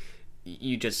like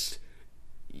you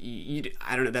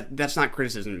I don't know, that's not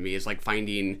criticism to me. It's like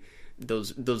finding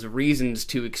those reasons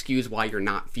to excuse why you're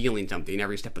not feeling something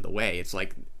every step of the way. It's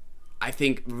like, I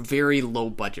think very low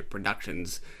budget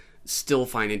productions still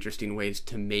find interesting ways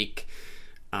to make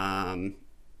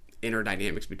inner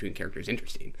dynamics between characters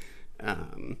interesting.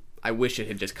 I wish it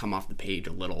had just come off the page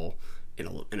a little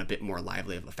in a bit more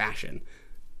lively of a fashion.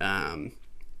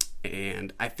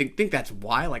 And I think that's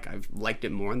why, like, I've liked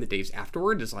it more in the days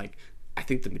afterward. Is like, I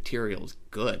think the material is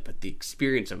good, but the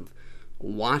experience of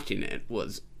watching it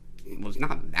was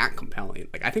not that compelling.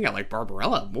 Like, I think I like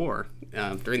Barbarella more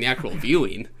during the actual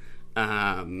viewing.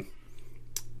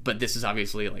 But this is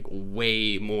obviously, like,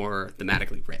 way more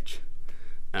thematically rich.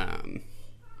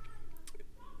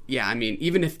 Yeah, I mean,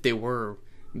 even if they were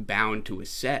bound to a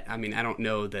set, I mean, I don't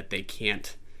know that they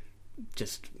can't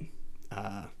just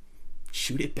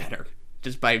shoot it better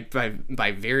just by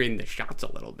varying the shots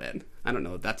a little bit. I don't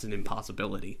know, that's an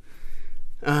impossibility.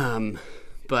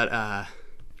 But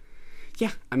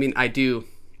yeah, I mean, I do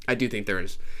think there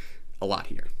is a lot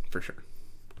here for sure.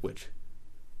 Which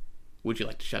would you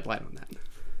like to shed light on that?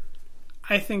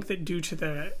 I think that due to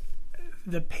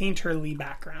the painterly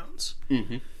backgrounds,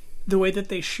 mm-hmm. the way that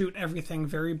they shoot everything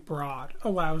very broad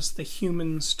allows the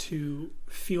humans to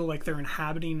feel like they're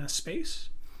inhabiting a space.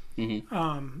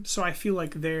 Mm-hmm. So I feel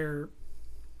like they're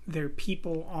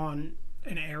people on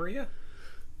an area.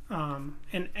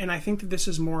 And I think that this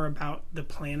is more about the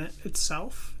planet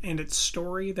itself and its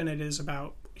story than it is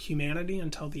about humanity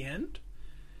until the end.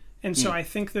 And so I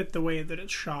think that the way that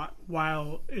it's shot,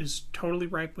 while is totally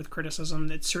ripe with criticism,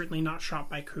 it's certainly not shot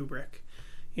by Kubrick.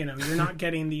 You know, you're not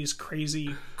getting these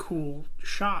crazy cool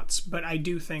shots, but I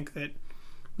do think that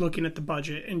looking at the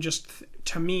budget and just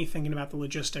to me thinking about the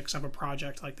logistics of a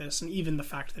project like this, and even the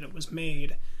fact that it was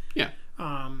made,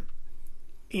 and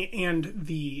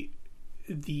the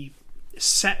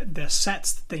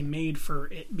sets that they made for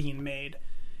it being made,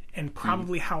 and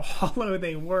probably how hollow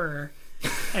they were,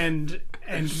 and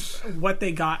what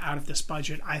they got out of this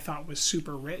budget, I thought was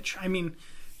super rich. I mean,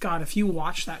 God, if you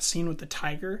watch that scene with the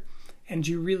tiger and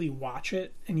you really watch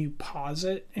it and you pause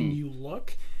it and you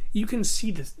look, you can see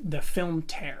the film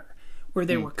tear where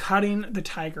they were cutting the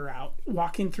tiger out,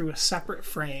 walking through a separate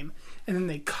frame, and then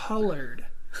they colored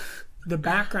the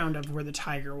background of where the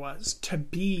tiger was to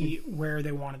be where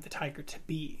they wanted the tiger to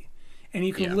be. And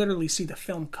you can literally see the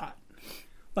film cut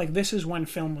like this is when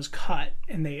film was cut,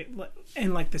 and the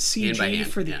CG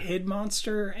for the id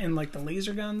monster and like the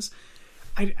laser guns.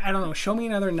 I don't know. Show me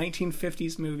another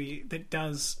 1950s movie that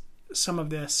does some of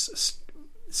this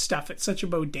stuff at such a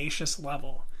bodacious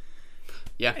level.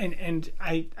 Yeah. And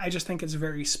I just think it's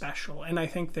very special. And I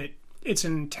think that it's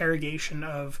an interrogation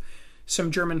of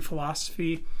some German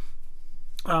philosophy,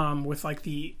 with like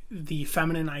the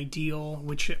feminine ideal,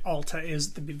 which Alta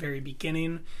is the very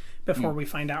beginning. Before we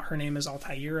find out her name is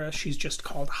Altaira, she's just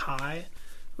called High,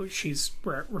 which she's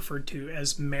referred to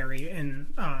as Mary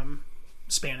in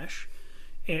Spanish.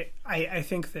 I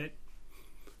think that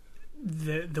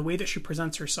the way that she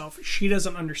presents herself, she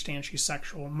doesn't understand she's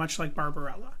sexual, much like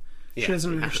Barbarella. She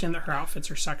doesn't understand that her outfits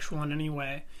are sexual in any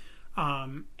way.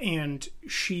 And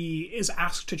she is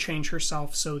asked to change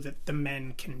herself so that the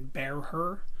men can bear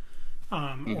her,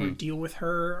 or deal with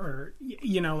her, or,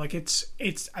 you know, like it's,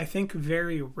 I think,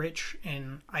 very rich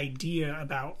in idea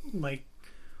about like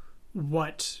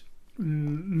what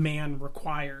man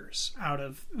requires out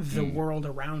of the world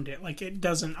around it. Like, it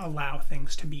doesn't allow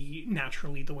things to be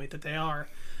naturally the way that they are.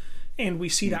 And we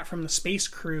see that from the space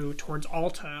crew towards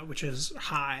Alta, which is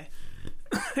High.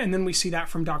 And then we see that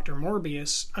from Dr.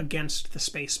 Morbius against the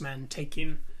spacemen,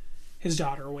 taking his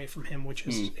daughter away from him, which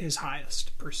is his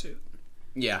highest pursuit.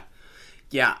 Yeah.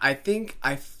 Yeah, I think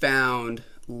I found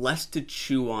less to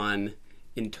chew on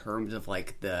in terms of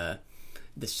like the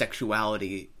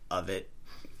sexuality of it.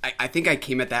 I think I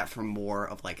came at that from more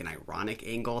of like an ironic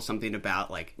angle, something about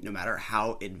like no matter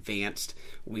how advanced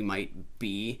we might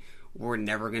be, we're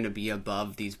never going to be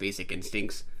above these basic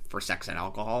instincts for sex and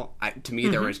alcohol. To me,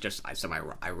 there was just some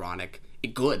ironic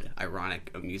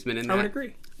amusement in that. I would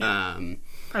agree. Yeah.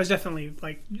 I was definitely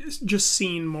like just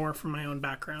seeing more from my own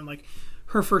background. Like,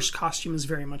 her first costume is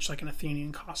very much like an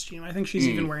Athenian costume. I think she's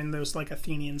even wearing those like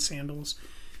Athenian sandals.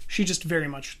 She just very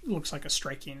much looks like a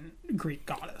striking Greek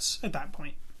goddess at that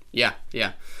point. Yeah,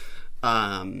 yeah.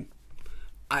 The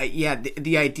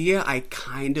idea I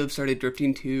kind of started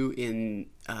drifting to in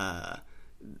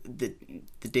the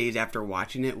days after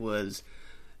watching it was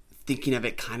thinking of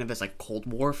it kind of as like Cold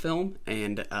War film,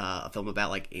 and a film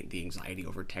about like the anxiety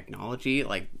over technology,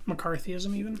 like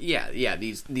McCarthyism even. Yeah.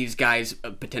 These guys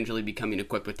potentially becoming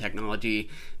equipped with technology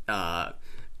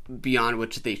beyond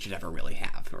which they should ever really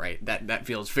have. Right. That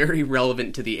feels very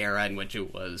relevant to the era in which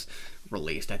it was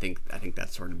released. I think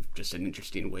that's sort of just an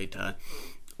interesting way to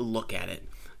look at it.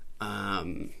 I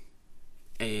mean,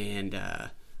 I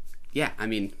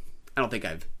don't think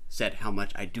I've said how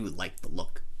much I do like the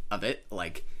look of it,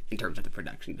 like in terms of the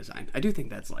production design. I do think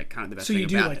that's like kind of the best thing about it.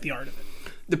 So you do like the art of it?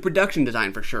 The production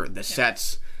design for sure. The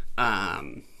sets,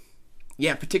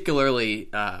 particularly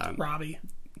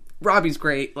Robbie's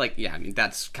great. Like, yeah, I mean,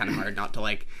 that's kind of hard not to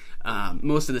like.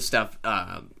 Most of the stuff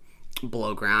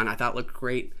below ground I thought looked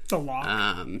great. The lock.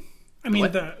 I mean,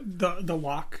 the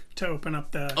lock to open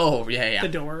up the the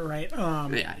door, right?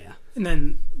 Yeah. And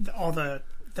then all the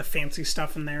fancy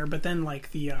stuff in there, but then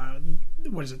like the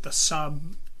what is it? The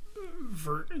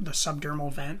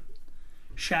subdermal vent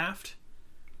shaft.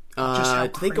 Just how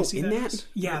do they go in that? Is.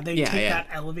 Yeah, they take that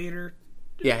elevator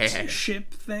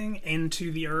ship thing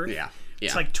into the Earth. Yeah.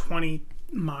 It's like 20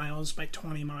 miles by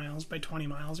 20 miles by 20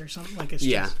 miles or something. Like, it's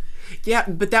just... Yeah,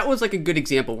 but that was like a good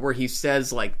example where he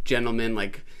says like, gentlemen,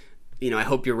 like, you know, I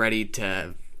hope you're ready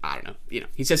to, I don't know, you know,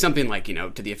 he says something like, you know,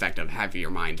 to the effect of have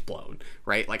your minds blown,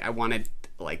 right? Like, I wanted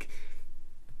like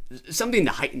something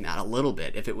to heighten that a little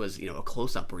bit if it was, you know, a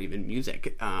close-up or even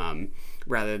music,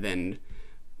 rather than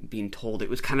being told. It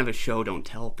was kind of a show don't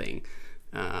tell thing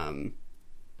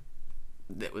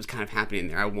that was kind of happening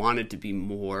there. I wanted to be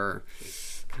more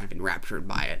kind of enraptured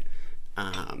by it,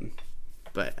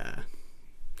 but I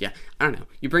don't know.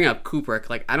 You bring up Kubrick,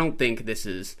 like, I don't think this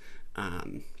is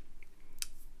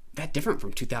that different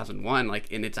from 2001,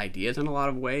 like in its ideas in a lot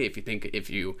of way. If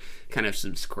you kind of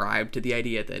subscribe to the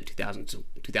idea that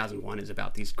 2001 is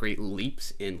about these great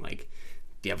leaps in like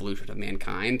the evolution of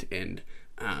mankind and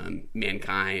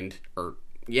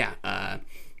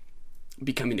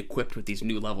becoming equipped with these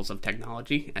new levels of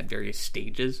technology at various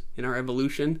stages in our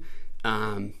evolution,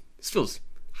 this feels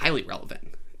highly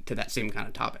relevant to that same kind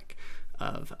of topic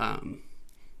of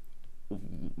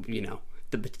you know,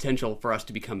 the potential for us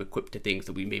to become equipped to things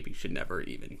that we maybe should never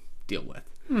even deal with.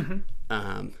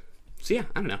 So yeah,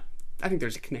 I don't know. I think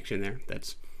there's a connection there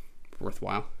that's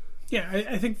worthwhile. Yeah,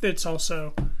 I think that's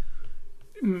also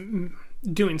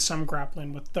doing some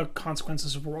grappling with the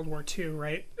consequences of World War II,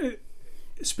 right?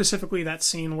 Specifically that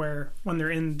scene where when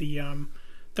they're in the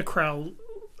Krell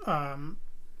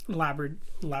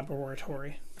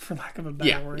laboratory, for lack of a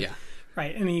better word. Yeah.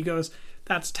 Right, and he goes,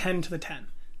 that's 10 to the 10.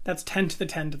 That's 10 to the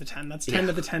 10 to the 10. That's 10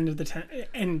 to the 10 to the 10.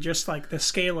 And just like the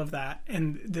scale of that,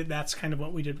 and that's kind of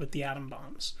what we did with the atom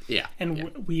bombs. Yeah.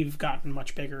 And we've gotten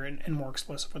much bigger and more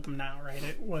explosive with them now, right?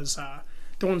 It was,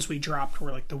 the ones we dropped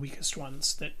were like the weakest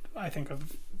ones that I think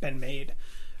have been made,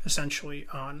 essentially,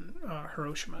 on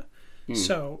Hiroshima.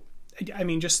 So, I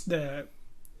mean, just the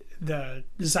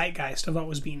zeitgeist of what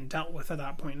was being dealt with at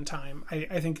that point in time,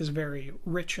 I think is very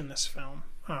rich in this film.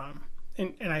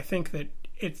 And I think that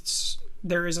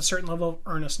there is a certain level of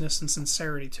earnestness and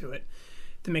sincerity to it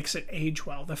that makes it age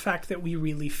well. The fact that we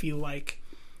really feel like,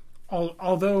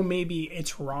 although maybe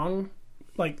it's wrong,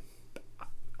 like,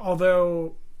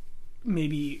 although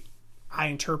maybe I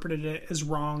interpreted it as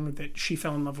wrong that she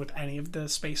fell in love with any of the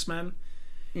spacemen,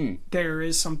 there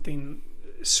is something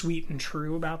sweet and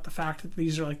true about the fact that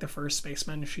these are like the first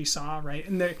spacemen she saw, right?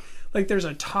 And they like there's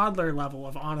a toddler level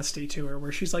of honesty to her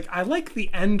where she's like, I like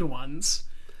the end ones,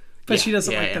 but she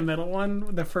doesn't like the middle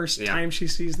one. The first time she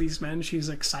sees these men, she's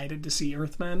excited to see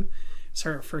Earthmen. It's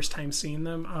her first time seeing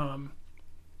them.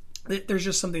 There's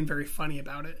just something very funny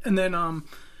about it. And then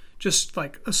just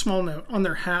like a small note, on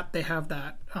their hat they have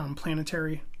that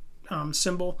planetary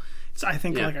symbol. It's I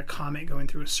think like a comet going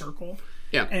through a circle.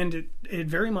 Yeah, and it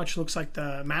very much looks like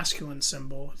the masculine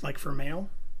symbol, like for male,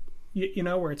 you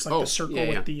know, where it's like the circle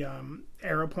with the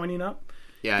arrow pointing up.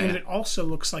 Yeah, and it also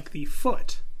looks like the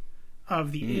foot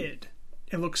of the id.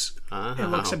 It looks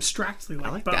abstractly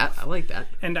like both. That. I like that.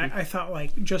 And I thought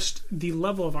like just the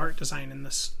level of art design in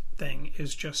this thing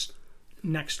is just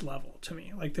next level to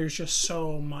me. Like there's just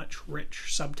so much rich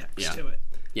subtext to it.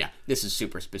 Yeah, this is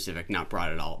super specific, not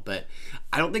broad at all. But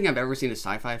I don't think I've ever seen a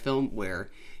sci-fi film where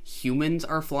humans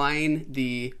are flying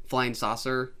the flying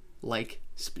saucer like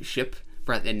ship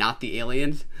and not the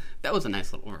aliens. That was a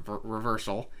nice little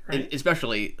reversal, right? And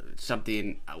especially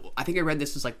something I think I read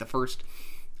this is like the first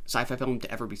sci-fi film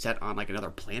to ever be set on like another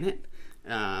planet,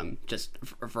 just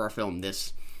for a film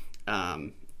this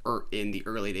or in the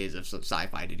early days of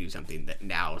sci-fi to do something that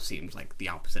now seems like the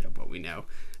opposite of what we know.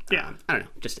 I don't know,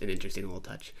 just an interesting little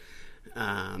touch.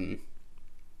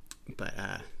 But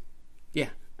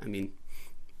I mean,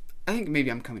 I think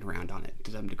maybe I'm coming around on it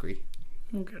to some degree.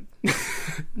 Well, good.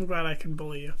 I'm glad I can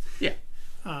bully you. Yeah.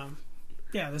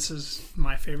 This is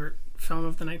my favorite film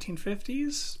of the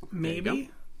 1950s. Maybe.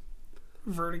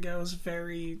 Vertigo is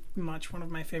very much one of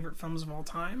my favorite films of all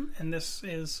time, and this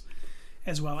is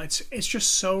as well. It's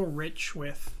just so rich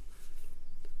with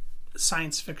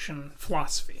science fiction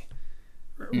philosophy,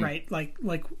 right? Like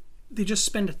they just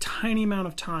spend a tiny amount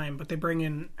of time, but they bring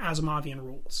in Asimovian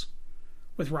rules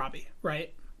with Robbie,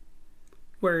 right?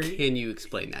 Where can you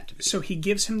explain that to me? So he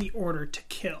gives him the order to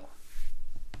kill.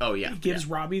 Oh yeah. He gives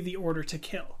Robbie the order to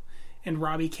kill, and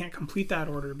Robbie can't complete that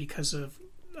order because of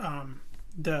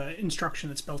the instruction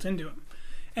that's built into him.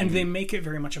 And they make it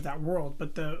very much of that world,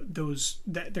 but there's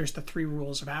the 3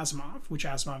 rules of Asimov, which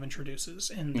Asimov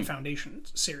introduces in the Foundation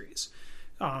series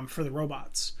for the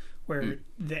robots, where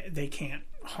they can't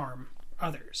harm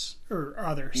others or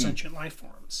other sentient life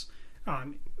forms,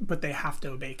 but they have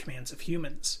to obey commands of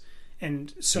humans.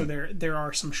 And so there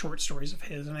are some short stories of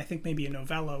his, and I think maybe a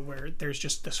novella where there's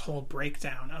just this whole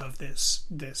breakdown of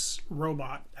this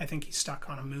robot. I think he's stuck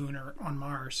on a moon or on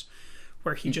Mars,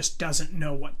 where he just doesn't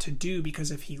know what to do,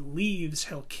 because if he leaves,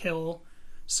 he'll kill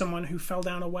someone who fell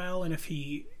down a well, and if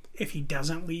he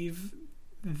doesn't leave,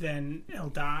 then he'll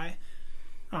die.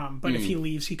 But if he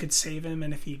leaves, he could save him,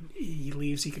 and if he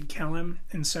leaves, he could kill him.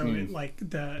 And so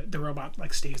the robot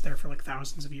like stays there for like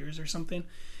thousands of years or something.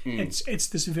 It's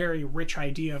this very rich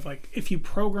idea of like, if you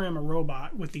program a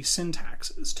robot with these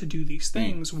syntaxes to do these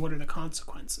things, what are the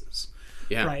consequences?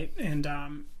 Yeah. Right.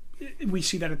 And we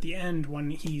see that at the end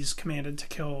when he's commanded to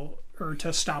kill or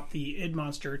to stop the id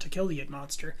monster, to kill the id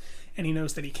monster, and he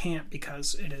knows that he can't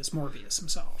because it is Morbius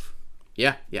himself.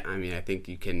 Yeah. I mean, I think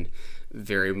you can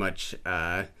very much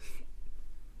talk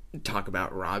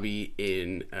about Robbie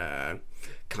in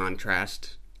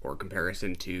contrast or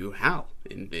comparison to Hal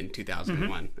in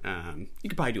 2001. You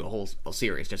could probably do a whole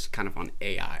series just kind of on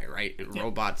AI, right? And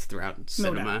robots throughout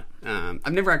cinema.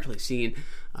 I've never actually seen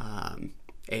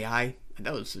AI.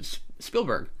 That was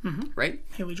Spielberg, right?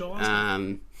 Haley Joel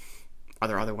Osment. Are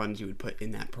there other ones you would put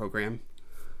in that program?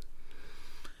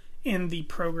 In the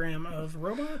program of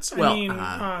robots? Well, I mean,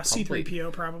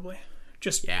 C-3PO probably.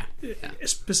 Just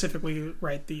specifically,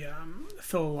 right, the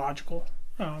philological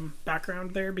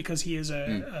background there, because he is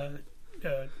a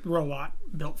robot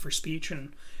built for speech,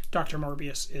 and Dr.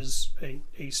 Morbius is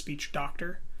a speech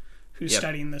doctor who's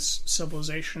studying this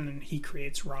civilization, and he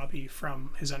creates Robbie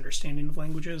from his understanding of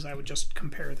languages. I would just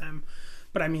compare them.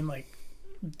 But I mean, like,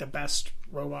 the best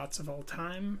robots of all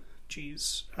time,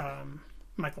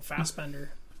 Michael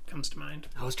Fassbender comes to mind.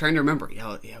 I was trying to remember.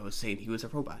 Yeah, I was saying he was a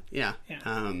robot. Yeah.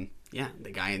 Yeah.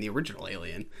 The guy in the original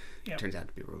Alien turns out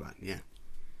to be a robot. Yeah.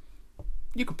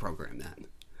 You could program that.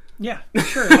 Yeah,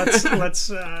 sure. Let's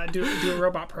do a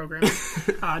robot program.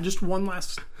 Just one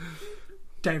last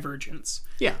divergence.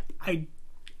 Yeah.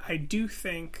 I do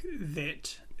think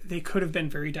that they could have been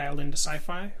very dialed into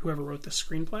sci-fi, whoever wrote the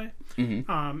screenplay.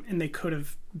 And they could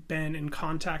have been in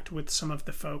contact with some of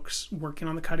the folks working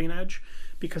on the cutting edge,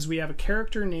 because we have a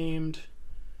character named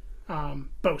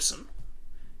Boson.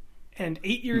 And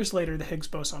 8 years later, the Higgs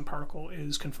boson particle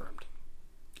is confirmed.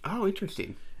 Oh,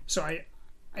 interesting. So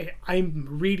I'm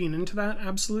reading into that,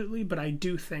 absolutely, but I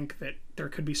do think that there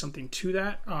could be something to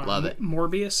that. Love it.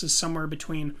 Morbius is somewhere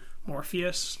between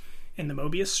Morpheus and the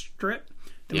Mobius strip.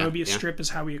 The Mobius strip is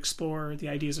how we explore the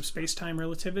ideas of space-time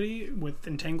relativity with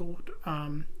entangled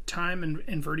time and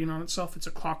inverting on itself. It's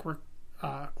a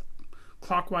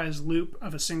clockwise loop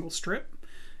of a single strip,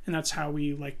 and that's how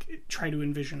we try to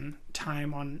envision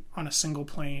time on a single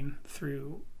plane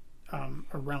through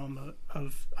a realm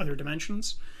of other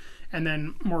dimensions. And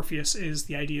then Morpheus is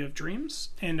the idea of dreams,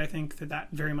 and I think that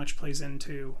very much plays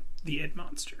into the id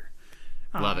monster.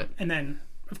 Love it. And then,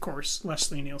 of course,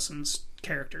 Leslie Nielsen's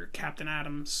character, Captain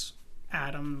Adams,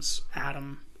 Atom,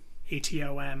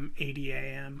 ATOM,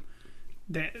 ADAM.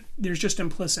 There's just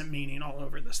implicit meaning all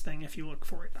over this thing if you look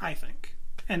for it, I think.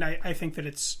 And I think that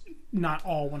it's not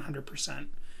all 100%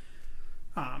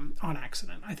 on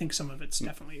accident. I think some of it's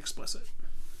definitely explicit.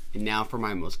 And now for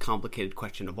my most complicated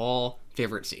question of all,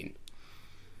 favorite scene.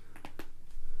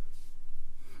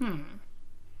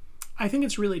 I think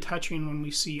it's really touching when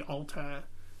we see Alta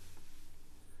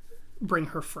bring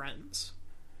her friends.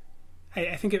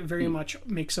 I think it very much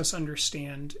makes us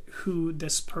understand who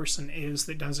this person is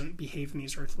that doesn't behave in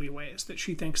these earthly ways, that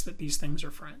she thinks that these things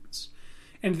are friends,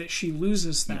 and that she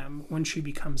loses them when she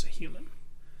becomes a human.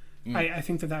 I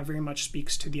think that very much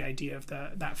speaks to the idea of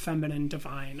that feminine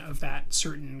divine, of that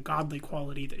certain godly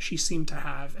quality that she seemed to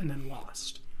have and then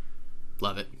lost.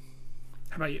 Love it.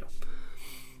 How about you?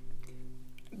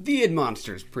 The id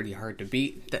monster is pretty hard to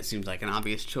beat. That seems like an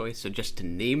obvious choice. So just to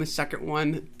name a second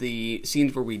one, the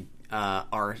scenes where we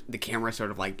are the camera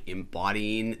sort of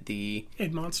embodying the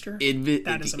id monster,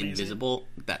 that is amazing. Invisible.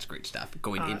 That's great stuff.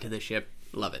 Going into the ship,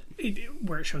 love it.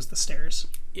 Where it shows the stairs.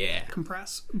 Yeah.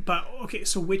 Compress. But okay,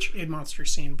 so which id monster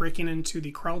scene? Breaking into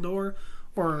the Krell door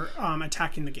or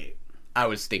attacking the gate? I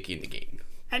was thinking the gate.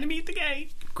 Enemy at the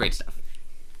gate. Great stuff.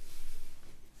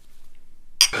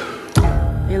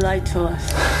 You lied to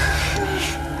us.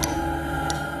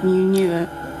 You knew it.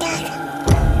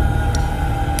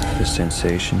 The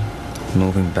sensation,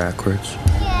 moving backwards.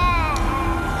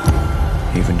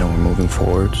 Even though we're moving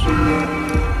forwards,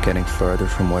 getting further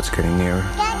from what's getting nearer.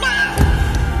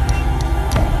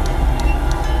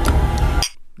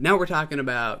 Now we're talking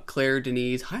about Claire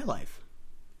Denis' High Life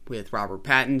with Robert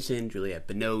Pattinson, Juliette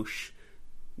Binoche,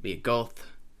 Mia Goth,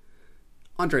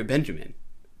 Andre Benjamin,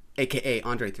 a.k.a.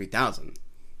 Andre 3000.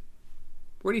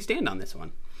 Where do you stand on this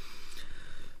one?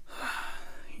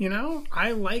 You know,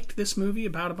 I liked this movie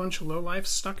about a bunch of lowlifes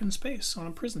stuck in space on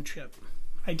a prison ship.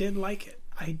 I did like it.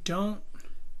 I don't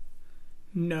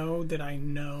know that I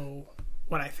know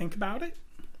what I think about it.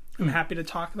 I'm happy to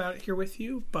talk about it here with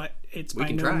you, but it's by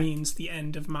no means the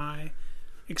end of my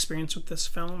experience with this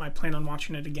film. I plan on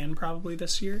watching it again probably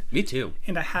this year. Me too.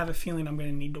 And I have a feeling I'm going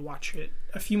to need to watch it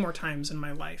a few more times in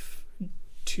my life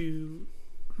to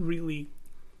really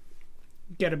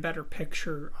get a better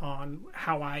picture on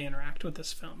how I interact with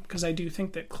this film. Because I do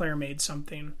think that Claire made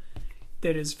something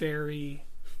that is very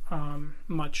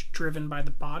much driven by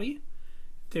the body,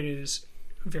 that is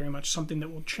very much something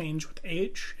that will change with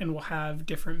age and will have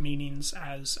different meanings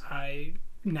as I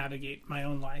navigate my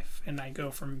own life. And I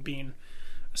go from being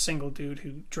a single dude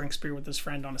who drinks beer with his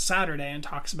friend on a Saturday and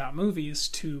talks about movies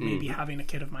to maybe having a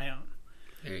kid of my own.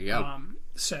 There you go.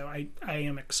 So I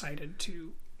am excited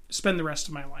to spend the rest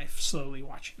of my life slowly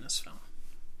watching this film.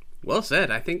 Well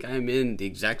said. I think I'm in the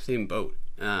exact same boat.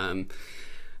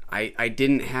 I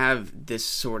didn't have this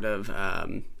sort of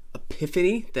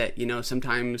epiphany that,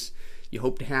 sometimes you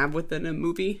hope to have within a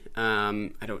movie.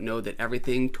 I don't know that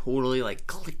everything totally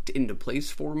clicked into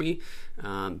place for me,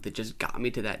 that just got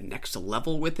me to that next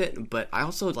level with it. But I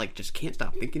also just can't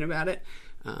stop thinking about it.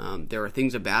 There are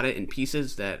things about it in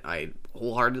pieces that I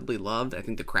wholeheartedly loved. I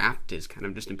think the craft is kind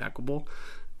of just impeccable.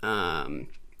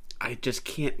 I just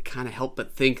can't kind of help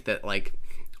but think that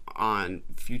on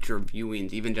future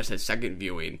viewings, even just a second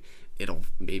viewing, it'll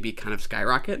maybe kind of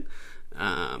skyrocket.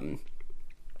 I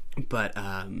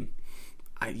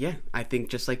think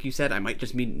just like you said, I might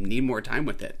just need more time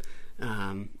with it.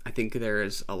 I think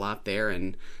there's a lot there,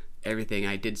 and everything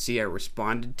I did see I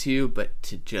responded to, but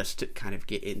to just kind of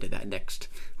get into that next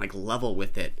like level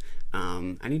with it,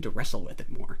 I need to wrestle with it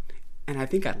more. And I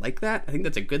think I like that. I think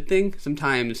that's a good thing.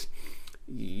 Sometimes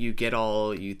you get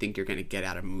all you think you're going to get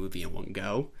out of a movie in one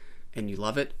go, and you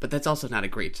love it, but that's also not a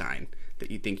great sign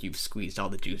that you think you've squeezed all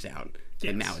the juice out,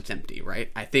 and now it's empty,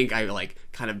 right? I think I like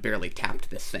kind of barely tapped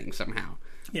this thing somehow.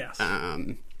 Yes.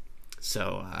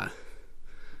 So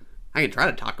I can try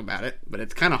to talk about it, but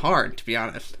it's kind of hard, to be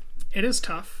honest. It is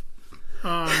tough.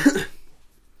 Why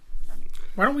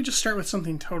don't we just start with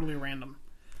something totally random?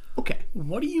 Okay.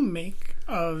 What do you make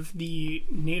of the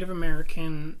Native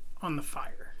American on the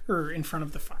fire, or in front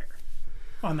of the fire,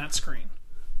 on that screen?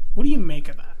 What do you make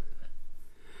of that?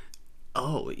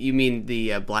 Oh, you mean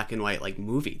the black and white like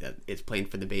movie that is playing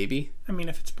for the baby? I mean,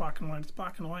 if it's black and white, it's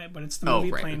black and white, but it's the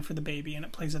movie playing for the baby, and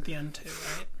it plays at the end too,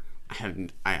 right?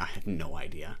 I have no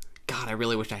idea. God, I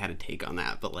really wish I had a take on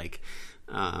that, but like,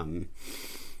 I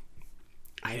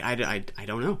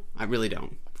don't know. I really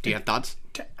don't. Do you have thoughts?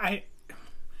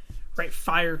 Right,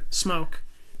 fire, smoke,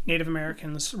 Native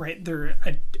Americans, right? They're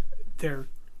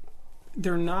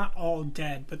not all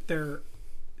dead, but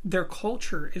their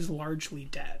culture is largely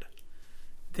dead.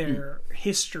 Their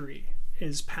history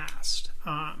is past,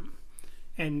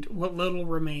 and what little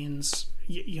remains,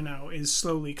 is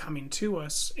slowly coming to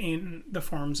us in the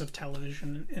forms of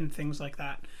television and things like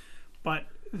that. But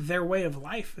their way of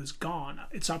life is gone.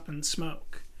 It's up in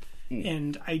smoke.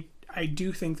 And I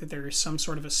do think that there is some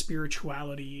sort of a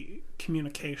spirituality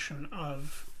communication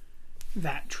of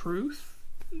that truth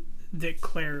that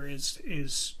Claire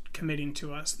is committing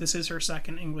to us. This is her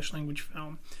second English language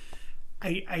film.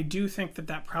 I do think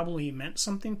that probably meant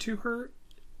something to her,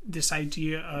 this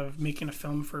idea of making a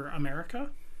film for America,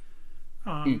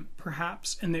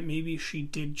 perhaps, and that maybe she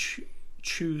did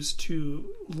choose to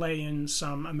lay in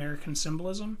some American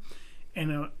symbolism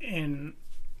in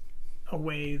a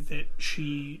way that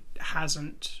she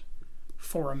hasn't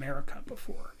for America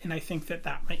before. And I think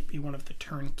that might be one of the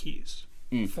turnkeys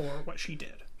for what she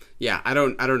did. Yeah, I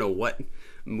don't know what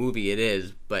movie it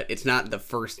is, but it's not the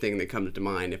first thing that comes to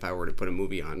mind if I were to put a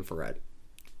movie on for a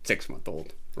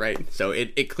 6-month-old, right? So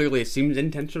it clearly seems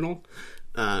intentional,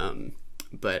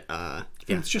 but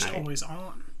it's just always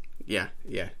on. Yeah.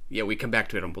 We come back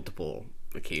to it on multiple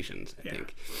occasions, I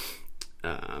think.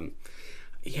 I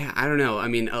don't know. I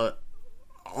mean,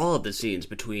 all of the scenes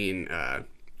between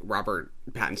Robert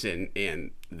Pattinson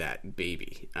and that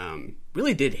baby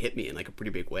really did hit me in like a pretty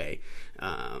big way.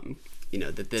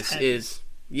 That this is,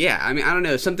 I mean, I don't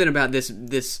know, something about this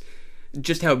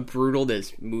just how brutal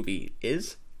this movie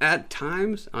is at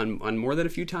times, on more than a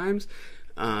few times.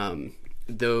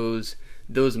 Those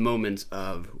moments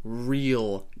of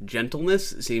real gentleness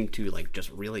seem to like just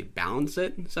really balance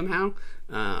it somehow.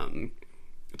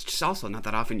 It's just also not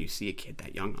that often you see a kid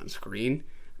that young on screen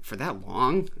for that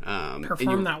long.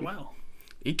 Perform that well.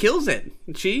 He kills it.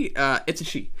 She, it's a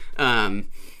she.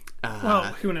 Well,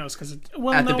 who knows? Because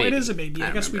it is a baby.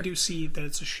 I guess we do see that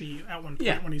it's a she at one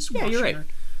point when he's watching you're right. her.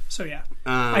 So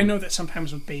I know that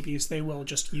sometimes with babies they will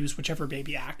just use whichever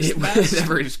baby acts the best.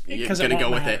 Because it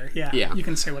won't matter. With it. Yeah, you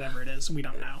can say whatever it is. We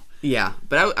don't know. Yeah,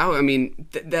 but I mean,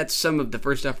 that's some of the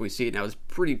first stuff we see, and I was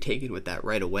pretty taken with that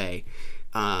right away.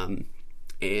 And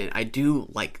I do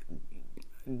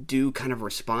kind of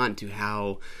respond to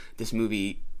how this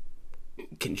movie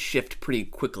can shift pretty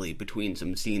quickly between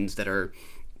some scenes that are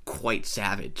quite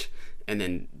savage and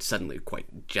then suddenly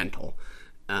quite gentle.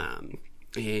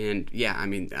 And yeah, I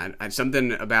mean,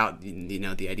 something about,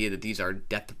 the idea that these are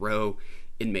death row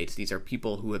inmates. These are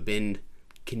people who have been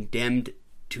condemned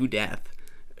to death,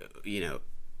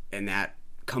 and that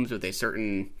comes with a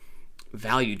certain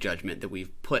value judgment that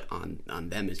we've put on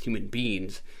them as human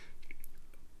beings.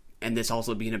 And this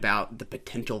also being about the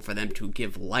potential for them to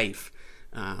give life.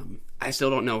 I still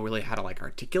don't know really how to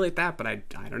articulate that, but I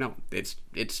don't know.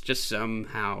 It's just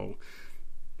somehow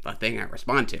a thing I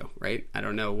respond to, right? I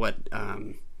don't know what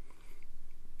to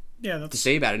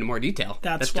say about it in more detail.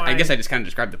 That's why I guess I just kind of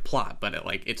described the plot, but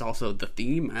it's also the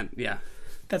theme.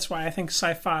 That's why I think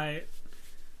sci-fi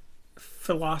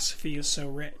philosophy is so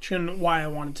rich, and why I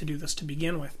wanted to do this to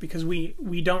begin with, because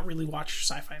we don't really watch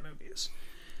sci-fi movies.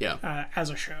 As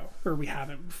a show, or we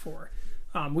haven't before.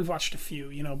 We've watched a few.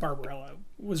 Barbarella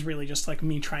was really just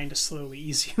me trying to slowly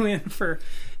ease you in for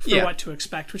what to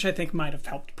expect, which I think might have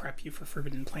helped prep you for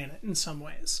Forbidden Planet in some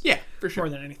ways. Yeah, for sure. More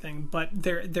than anything. But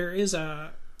there is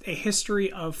a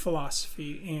history of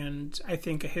philosophy, and I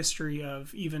think a history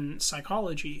of even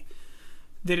psychology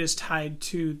that is tied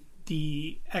to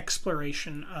the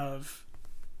exploration of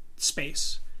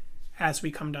space as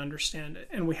we come to understand it.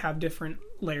 And we have different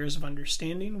layers of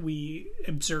understanding. We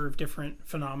observe different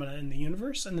phenomena in the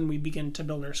universe, and then we begin to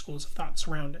build our schools of thoughts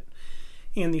around it.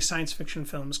 And these science fiction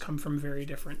films come from very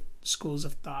different schools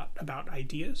of thought about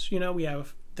ideas. You know, we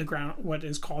have what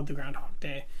is called the Groundhog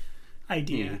Day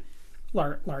idea,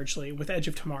 largely, with Edge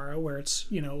of Tomorrow, where it's,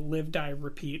 you know, live, die,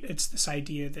 repeat. It's this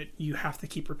idea that you have to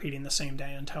keep repeating the same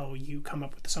day until you come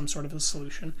up with some sort of a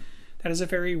solution. That is a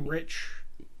very rich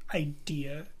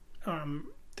idea.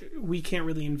 We can't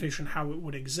really envision how it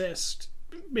would exist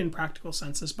in practical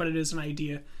senses, but it is an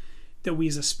idea that we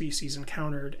as a species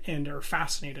encountered and are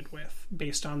fascinated with,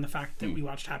 based on the fact that we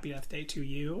watched Happy Death Day to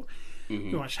You.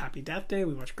 We watched Happy Death Day,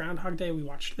 we watched Groundhog Day, we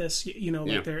watched this. You know,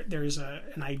 like there is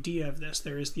an idea of this.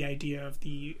 There is the idea of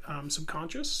the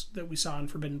subconscious that we saw in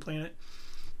Forbidden Planet.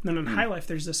 And then in High Life,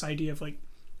 there's this idea of, like,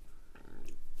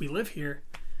 we live here.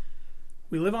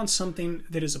 We live on something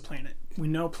that is a planet. We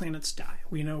know planets die.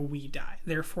 We know we die.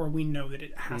 Therefore, we know that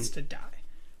it has to die.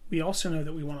 We also know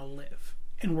that we want to live.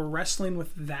 And we're wrestling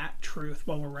with that truth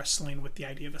while we're wrestling with the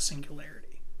idea of a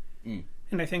singularity.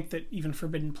 And I think that even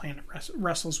Forbidden Planet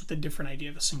wrestles with a different idea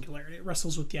of a singularity. It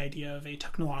wrestles with the idea of a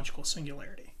technological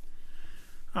singularity.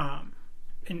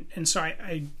 And so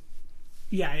I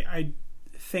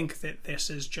think that this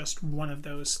is just one of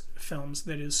those films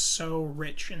that is so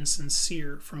rich and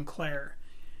sincere from Claire,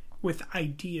 with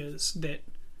ideas that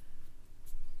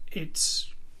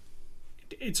it's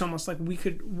almost like we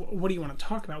could, what do you want to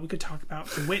talk about? We could talk about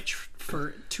The Witch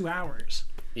for 2 hours.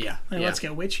 Yeah. Let's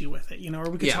get witchy with it, you know,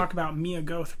 or we could talk about Mia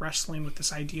Goth wrestling with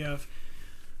this idea of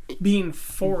being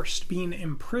forced, being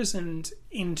imprisoned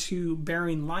into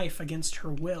bearing life against her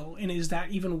will. And is that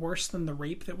even worse than the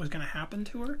rape that was going to happen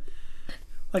to her?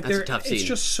 Like, that's a tough scene. It's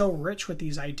just so rich with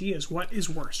these ideas. What is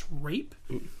worse, rape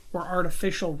or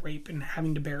artificial rape and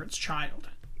having to bear its child?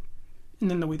 And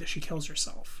then the way that she kills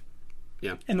herself.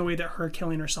 Yeah. And the way that her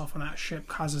killing herself on that ship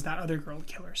causes that other girl to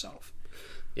kill herself.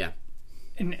 Yeah.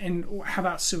 And how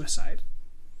about suicide?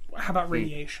 How about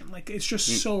radiation? Like, it's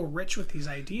just so rich with these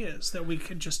ideas that we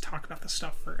could just talk about this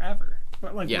stuff forever.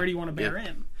 But, like, where do you want to bear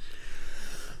in?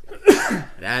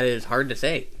 That is hard to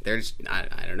say. There's, I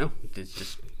don't know. It's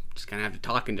just kind of have to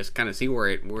talk and just kind of see where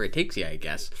it takes you, I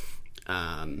guess.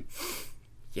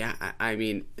 Yeah, I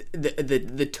mean,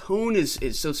 the tone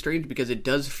is so strange because it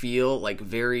does feel like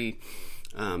very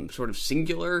sort of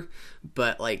singular,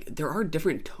 but, like, there are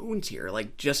different tones here.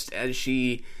 Like, just as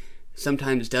she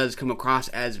sometimes does come across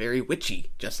as very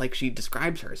witchy, just like she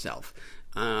describes herself,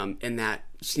 and that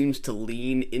seems to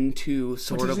lean into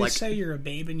sort of like, say you're a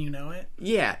babe and you know it.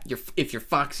 Yeah, if you're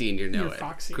foxy and you know it.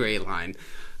 Foxy. Great line.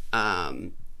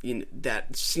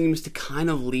 That seems to kind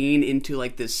of lean into,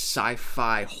 like, this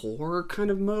sci-fi horror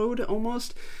kind of mode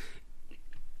almost,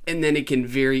 and then it can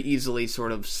very easily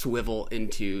sort of swivel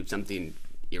into something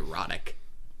erotic,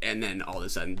 and then all of a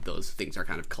sudden those things are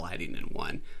kind of colliding in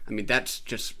one. I mean, that's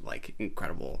just, like,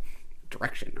 incredible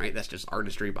direction, right? That's just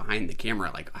artistry behind the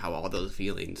camera, like how all those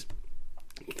feelings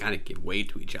kind of give way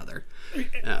to each other.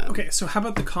 Okay, so how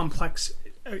about the complex?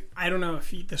 I don't know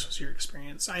if this was your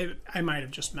experience. I might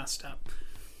have just messed up.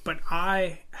 But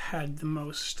I had the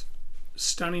most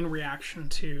stunning reaction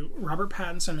to Robert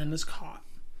Pattinson in his cot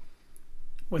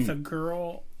with a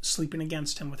girl sleeping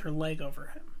against him with her leg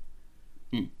over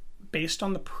him. Based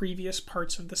on the previous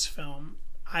parts of this film,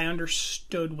 I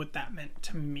understood what that meant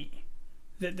to me.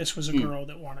 That this was a girl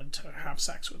that wanted to have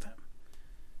sex with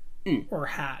him. Or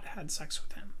had sex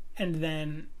with him. And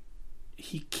then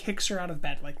he kicks her out of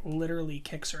bed, like literally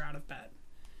kicks her out of bed.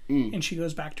 And she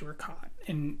goes back to her cot.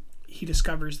 And he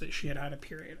discovers that she had a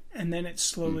period, and then it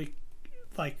slowly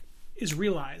like is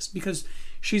realized because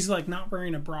she's, like, not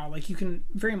wearing a bra. Like, you can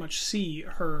very much see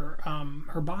her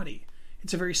her body.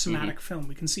 It's a very somatic film.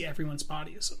 We can see everyone's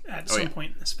bodies at some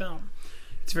point in this film.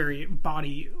 It's very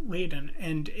body laden,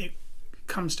 and it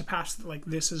comes to pass that, like,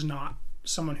 this is not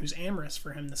someone who's amorous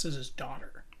for him. This is his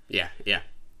daughter. Yeah.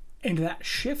 And that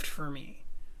shift for me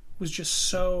was just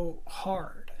so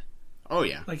hard. Oh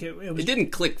yeah. Like, it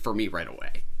didn't click for me right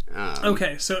away.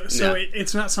 Okay, so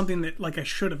it's not something that, like, I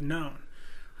should have known,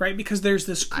 right? Because there's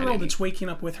this girl that's waking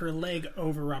up with her leg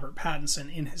over Robert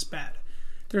Pattinson in his bed.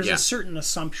 There's a certain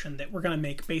assumption that we're going to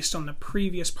make based on the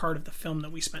previous part of the film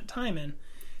that we spent time in,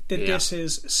 that this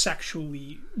is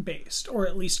sexually based, or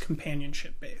at least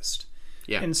companionship based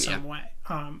in some way,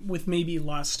 with maybe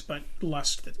lust, but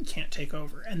lust that can't take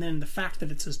over. And then the fact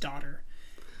that it's his daughter,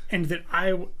 and that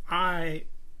I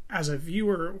as a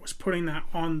viewer was putting that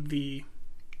on the,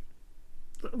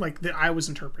 like, that I was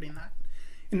interpreting that,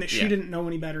 and that she didn't know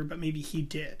any better, but maybe he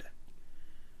did.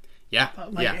 Yeah.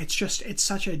 But, like, it's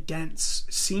such a dense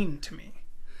scene to me.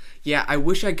 Yeah, I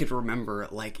wish I could remember,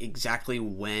 like, exactly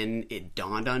when it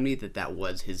dawned on me that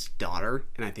was his daughter,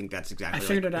 and I think that's exactly... I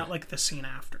figured it out, like, the scene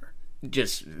after.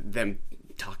 Just them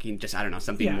talking, just, I don't know,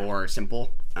 something Yeah. more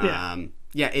simple. Yeah.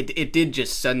 It did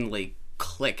just suddenly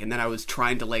click, and then I was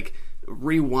trying to, like,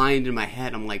 rewind in my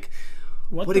head. I'm like...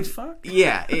 What the fuck?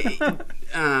 Yeah.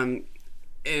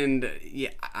 And yeah,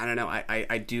 I don't know.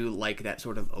 I do like that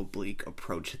sort of oblique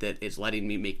approach that is letting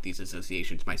me make these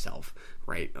associations myself,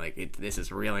 right? Like this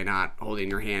is really not holding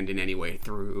your hand in any way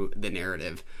through the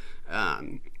narrative.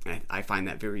 I find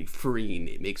that very freeing.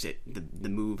 It makes it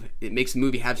It makes the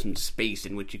movie have some space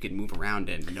in which you can move around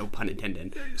in. No pun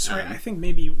intended. Sorry, I think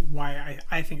maybe why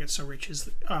I think it's so rich is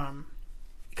it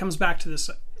comes back to this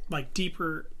like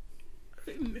deeper.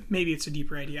 Maybe it's a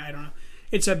deeper idea. I don't know.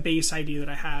 It's a base idea that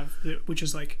I have, which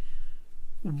is like,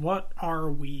 what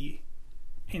are we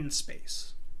in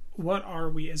space? What are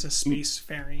we as a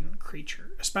spacefaring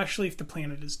creature? Especially if the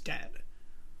planet is dead.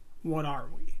 What are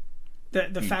we?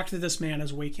 The fact that this man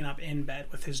is waking up in bed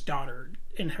with his daughter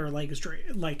and her legs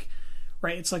like,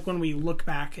 right? It's like when we look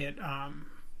back at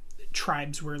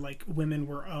tribes where like women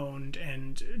were owned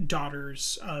and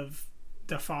daughters of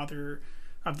the father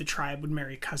of the tribe would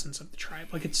marry cousins of the tribe.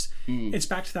 Like it's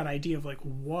back to that idea of like,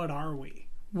 what are we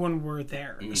when we're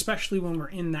there, especially when we're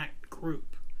in that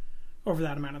group over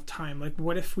that amount of time? Like,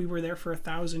 what if we were there for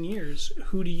 1,000 years?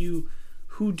 Who do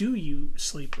you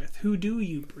sleep with? Who do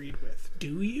you breed with?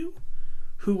 Do you?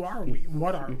 Who are we?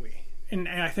 What are we? And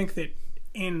I think that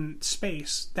in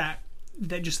space, that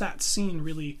just that scene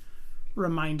really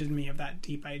reminded me of that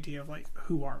deep idea of like,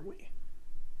 who are we?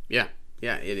 Yeah.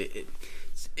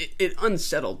 It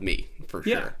unsettled me for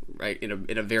sure, right? In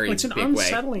a very it's an big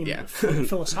unsettling way.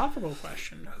 philosophical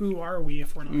question. Who are we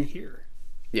if we're not here?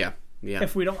 Yeah.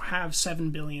 If we don't have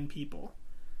 7 billion people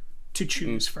to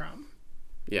choose from,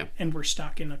 and we're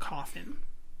stuck in a coffin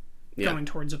going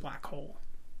towards a black hole,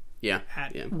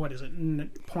 at what is it,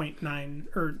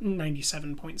 0.9 or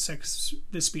 97.6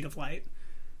 the speed of light?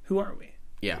 Who are we?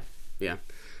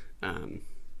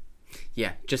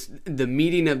 Just the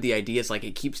meeting of the ideas, like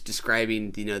it keeps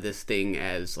describing, this thing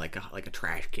as like a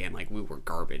trash can, like we were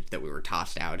garbage that we were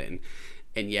tossed out in,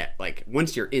 and yet like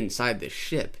once you're inside this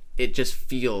ship, it just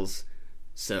feels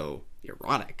so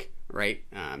erotic, right?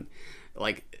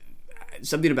 Like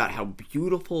something about how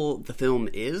beautiful the film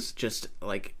is, just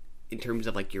like in terms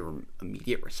of like your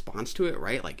immediate response to it,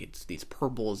 right? Like it's these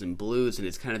purples and blues, and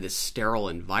it's kind of this sterile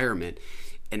environment.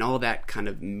 And all that kind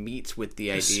of meets with the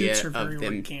idea suits are very of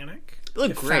them. Organic. They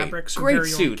look the great. Fabrics are great very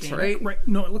suits, organic. right?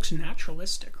 No, it looks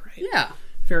naturalistic, right? Yeah.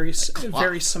 Very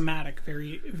somatic.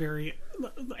 Very, very.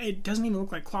 It doesn't even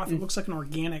look like cloth. It looks like an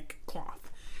organic cloth.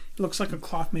 It looks like a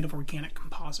cloth made of organic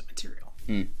composite material.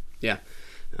 Yeah.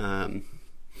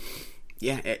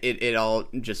 It all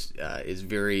just is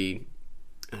very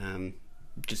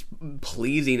just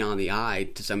pleasing on the eye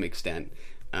to some extent,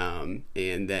 and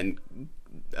then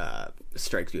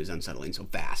strikes you as unsettling so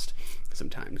fast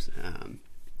sometimes.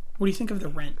 What do you think of the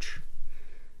wrench?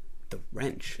 The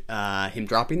wrench? Him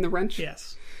dropping the wrench?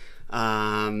 Yes.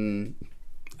 I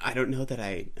don't know that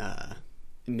I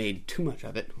made too much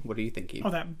of it. What are you thinking? Oh,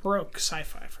 that broke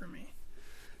sci-fi for me.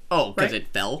 Oh, because it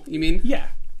fell, you mean? Yeah.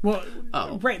 Well,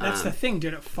 right, that's the thing.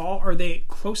 Did it fall? Are they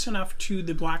close enough to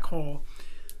the black hole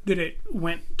that it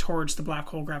went towards the black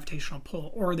hole gravitational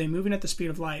pull? Or are they moving at the speed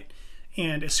of light,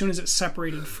 and as soon as it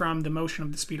separated from the motion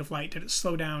of the speed of light, did it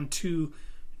slow down to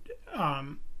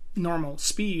normal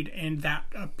speed, and that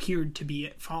appeared to be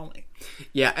it falling?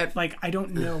 Yeah. I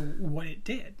don't know what it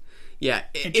did. Yeah,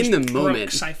 It in just the broke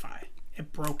moment... sci-fi.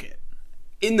 It broke it.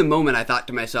 In the moment, I thought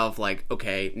to myself, like,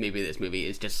 okay, maybe this movie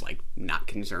is just, like, not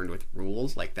concerned with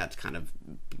rules. Like, that's kind of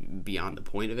beyond the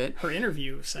point of it. Her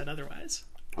interview said otherwise.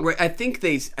 Right, I think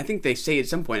they say at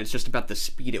some point it's just about the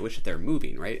speed at which they're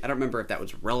moving, right? I don't remember if that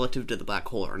was relative to the black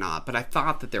hole or not, but I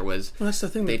thought that there was... Well, that's the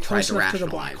thing. They They're tried close to enough to the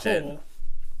black rationalize it. hole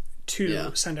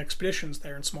to send expeditions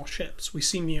there in small ships. We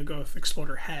see Mia Goth explode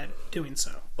her head doing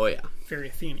so. Oh, yeah. Very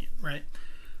Athenian, right?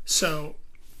 So,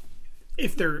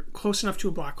 if they're close enough to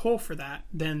a black hole for that,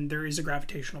 then there is a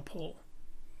gravitational pull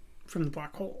from the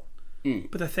black hole.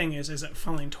 But the thing is it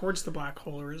falling towards the black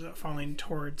hole, or is it falling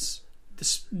towards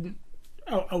this...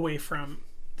 away from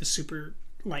the super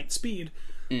light speed,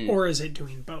 or is it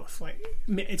doing both? Like,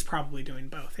 it's probably doing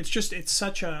both. It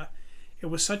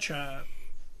was such a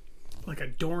like a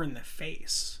door in the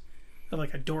face,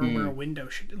 like a door where a window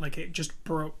should, like, it just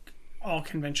broke all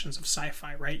conventions of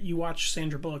sci-fi, right? You watch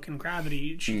Sandra Bullock in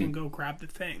Gravity, she can go grab the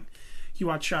thing. You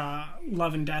watch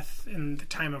Love and Death in the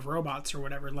Time of Robots, or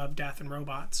whatever, Love, Death, and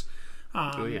Robots.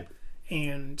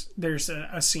 And there's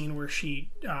a scene where she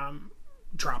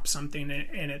drop something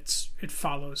and it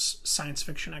follows science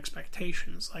fiction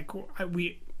expectations. Like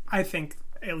I think,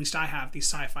 at least I have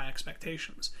these sci-fi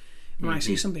expectations. When I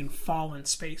see something fall in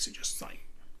space, it just like,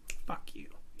 fuck you.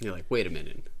 You're like, wait a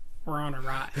minute. We're on a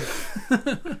ride.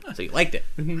 So you liked it.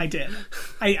 I did.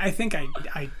 I think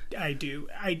I do.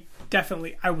 I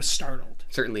was startled.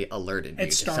 Certainly alerted you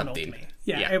It to startled something. me.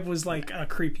 Yeah, it was like a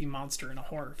creepy monster in a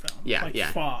horror film. Yeah, like,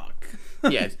 yeah. Fuck.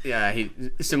 yeah. He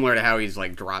similar to how he's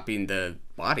like dropping the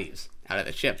bodies out of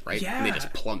the ship, right? Yeah. And they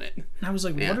just plummet. And I was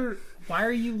like, why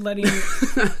are you letting...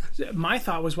 My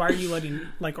thought was, why are you letting,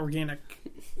 like, organic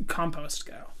compost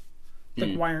go?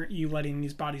 Like, why aren't you letting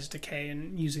these bodies decay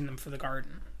and using them for the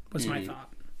garden? Was my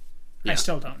thought. Yeah. I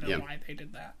still don't know why they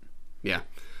did that. Yeah.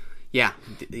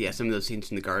 Some of those scenes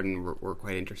in the garden were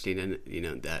quite interesting,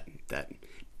 and that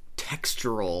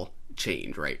textural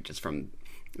change, right? Just from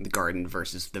the garden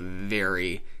versus the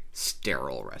very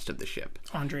sterile rest of the ship.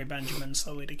 Andre Benjamin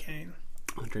slowly decaying.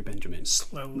 Andre Benjamin.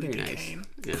 Slowly very decaying.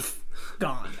 Nice. Yeah.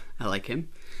 Gone. I like him.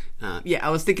 I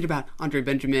was thinking about Andre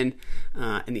Benjamin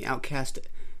and the Outcast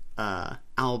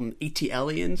album E.T.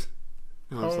 Aliens.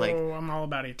 I'm all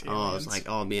about E.T. I was like,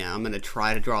 oh man, I'm gonna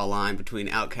try to draw a line between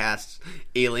Outcast's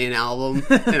Alien album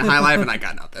and High Life, and I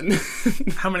got nothing.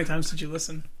 How many times did you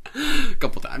listen? A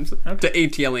couple times. Okay. To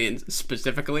A.T. Aliens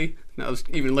specifically. And I was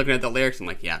even looking at the lyrics, I'm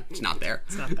like, yeah, it's not there.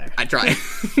 It's not there. I tried.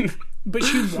 But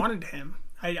she wanted him.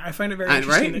 I find it very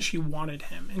interesting that she wanted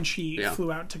him, and she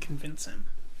flew out to convince him.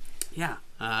 Yeah.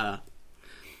 I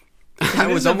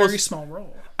was a very small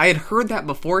role. I had heard that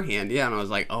beforehand, and I was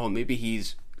like, oh, maybe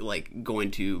he's like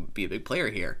going to be a big player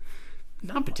here.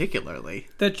 Not particularly.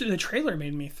 The trailer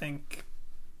made me think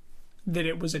that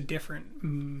it was a different,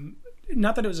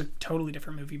 not that it was a totally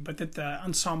different movie, but that the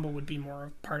ensemble would be more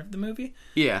a part of the movie.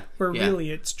 Yeah. Where really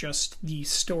it's just the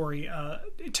story.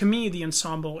 To me, the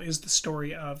ensemble is the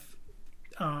story of,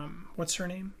 what's her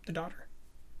name? The daughter?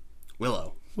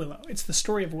 Willow. It's the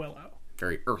story of Willow.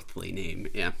 Very earthly name,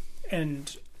 yeah.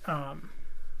 And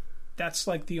that's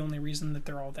like the only reason that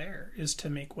they're all there is to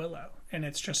make Willow, and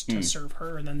it's just to serve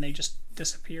her, and then they just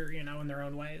disappear, in their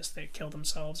own ways. They kill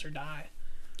themselves or die.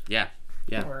 Yeah.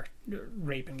 Or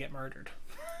rape and get murdered.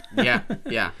 Yeah.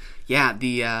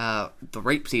 The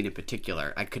rape scene in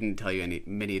particular, I couldn't tell you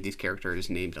many of these characters'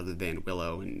 names other than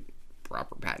Willow and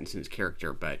Robert Pattinson's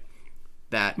character, but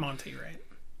that Monty, right?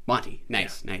 Monty,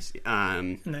 nice.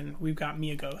 And then we've got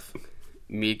Mia Goth.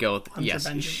 Yes,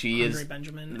 she is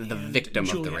Benjamin the victim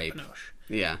Juliette of the rape. Binoche.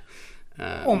 Yeah,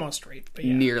 almost rape, but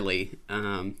yeah, nearly.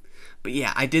 But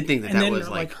yeah, I did think that and then, was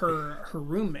like her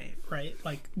roommate, right?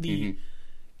 Like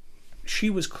she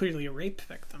was clearly a rape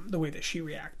victim. The way that she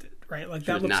reacted, right? Like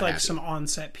that looks like some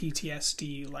onset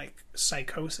PTSD, like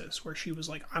psychosis, where she was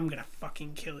like, "I'm gonna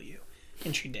fucking kill you,"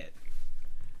 and she did.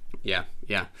 Yeah.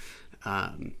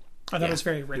 I thought it was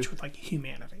very rich with like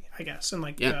humanity, I guess, and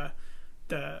like the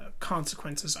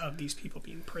consequences of these people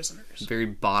being prisoners. Very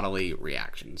bodily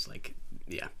reactions, like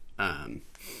a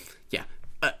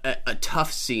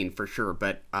tough scene for sure.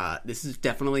 But this is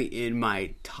definitely in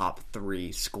my top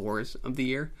 3 scores of the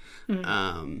year.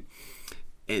 And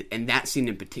that scene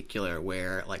in particular,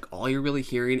 where like all you're really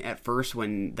hearing at first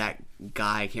when that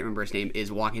guy, I can't remember his name, is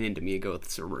walking into Mia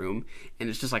Goth's room, and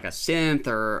it's just like a synth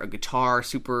or a guitar,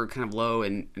 super kind of low,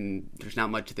 and there's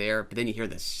not much there. But then you hear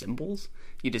the cymbals.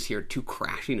 You just hear 2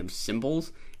 crashing of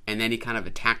cymbals, and then he kind of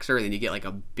attacks her, and then you get like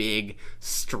a big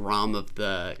strum of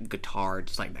the guitar,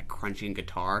 just like that crunching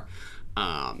guitar.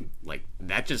 Like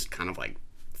that just kind of like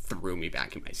threw me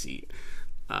back in my seat.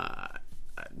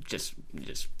 Just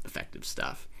effective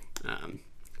stuff.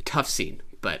 Tough scene,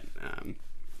 but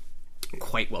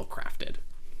quite well crafted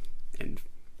and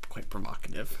quite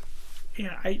provocative.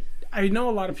 Yeah, I know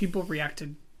a lot of people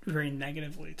reacted very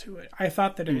negatively to it. I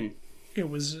thought that it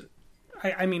was.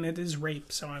 I mean, it is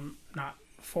rape, so I'm not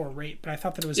for rape, but I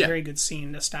thought that it was a very good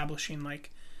scene establishing,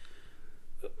 like,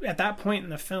 at that point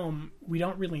in the film, we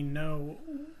don't really know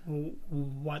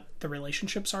what the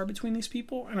relationships are between these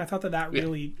people, and I thought that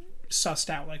really sussed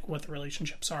out, like, what the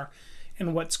relationships are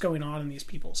and what's going on in these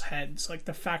people's heads. Like,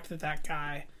 the fact that that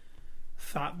guy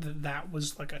thought that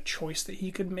was, like, a choice that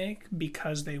he could make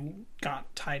because they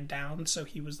got tied down, so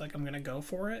he was like, I'm gonna go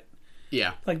for it.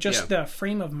 Yeah. Like, just the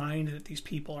frame of mind that these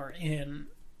people are in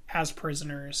as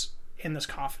prisoners in this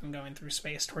coffin going through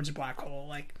space towards a black hole.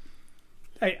 Like,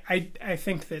 I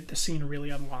think that the scene really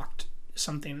unlocked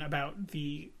something about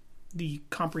the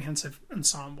comprehensive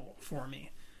ensemble for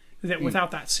me. That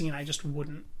without that scene, I just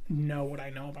wouldn't know what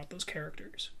I know about those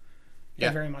characters.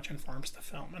 It very much informs the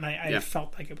film. And I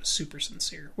felt like it was super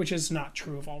sincere, which is not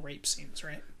true of all rape scenes,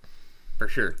 right? for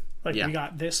sure. Like we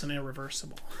got this and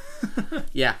Irreversible.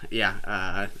 Yeah.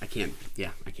 I can't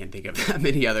think of that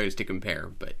many others to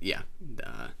compare, but yeah,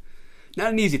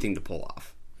 not an easy thing to pull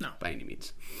off. No, by any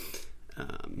means.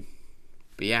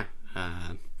 But yeah,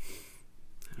 I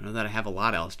don't know that I have a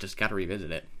lot else. Just got to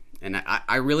revisit it, and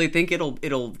I really think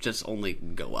it'll just only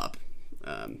go up.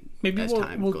 Maybe as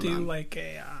time we'll goes do on. like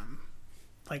a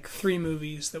like 3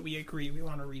 movies that we agree we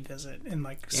want to revisit in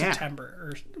like September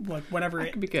or like whatever.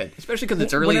 That could be good, especially because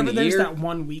it's early in the year. Whenever there's that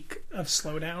 1 week of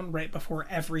slowdown right before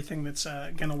everything that's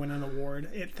gonna win an award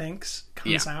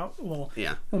comes out. We'll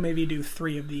maybe do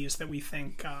 3 of these that we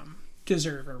think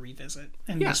deserve a revisit,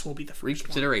 and this will be the first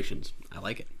reconsiderations. I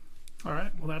like it. All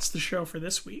right, well that's the show for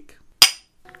this week.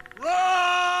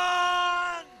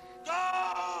 Run!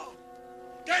 Go!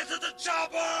 Get to the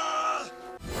chopper!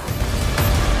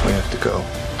 We have to go.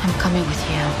 I'm coming with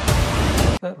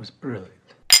you. That was brilliant.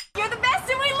 You're the best!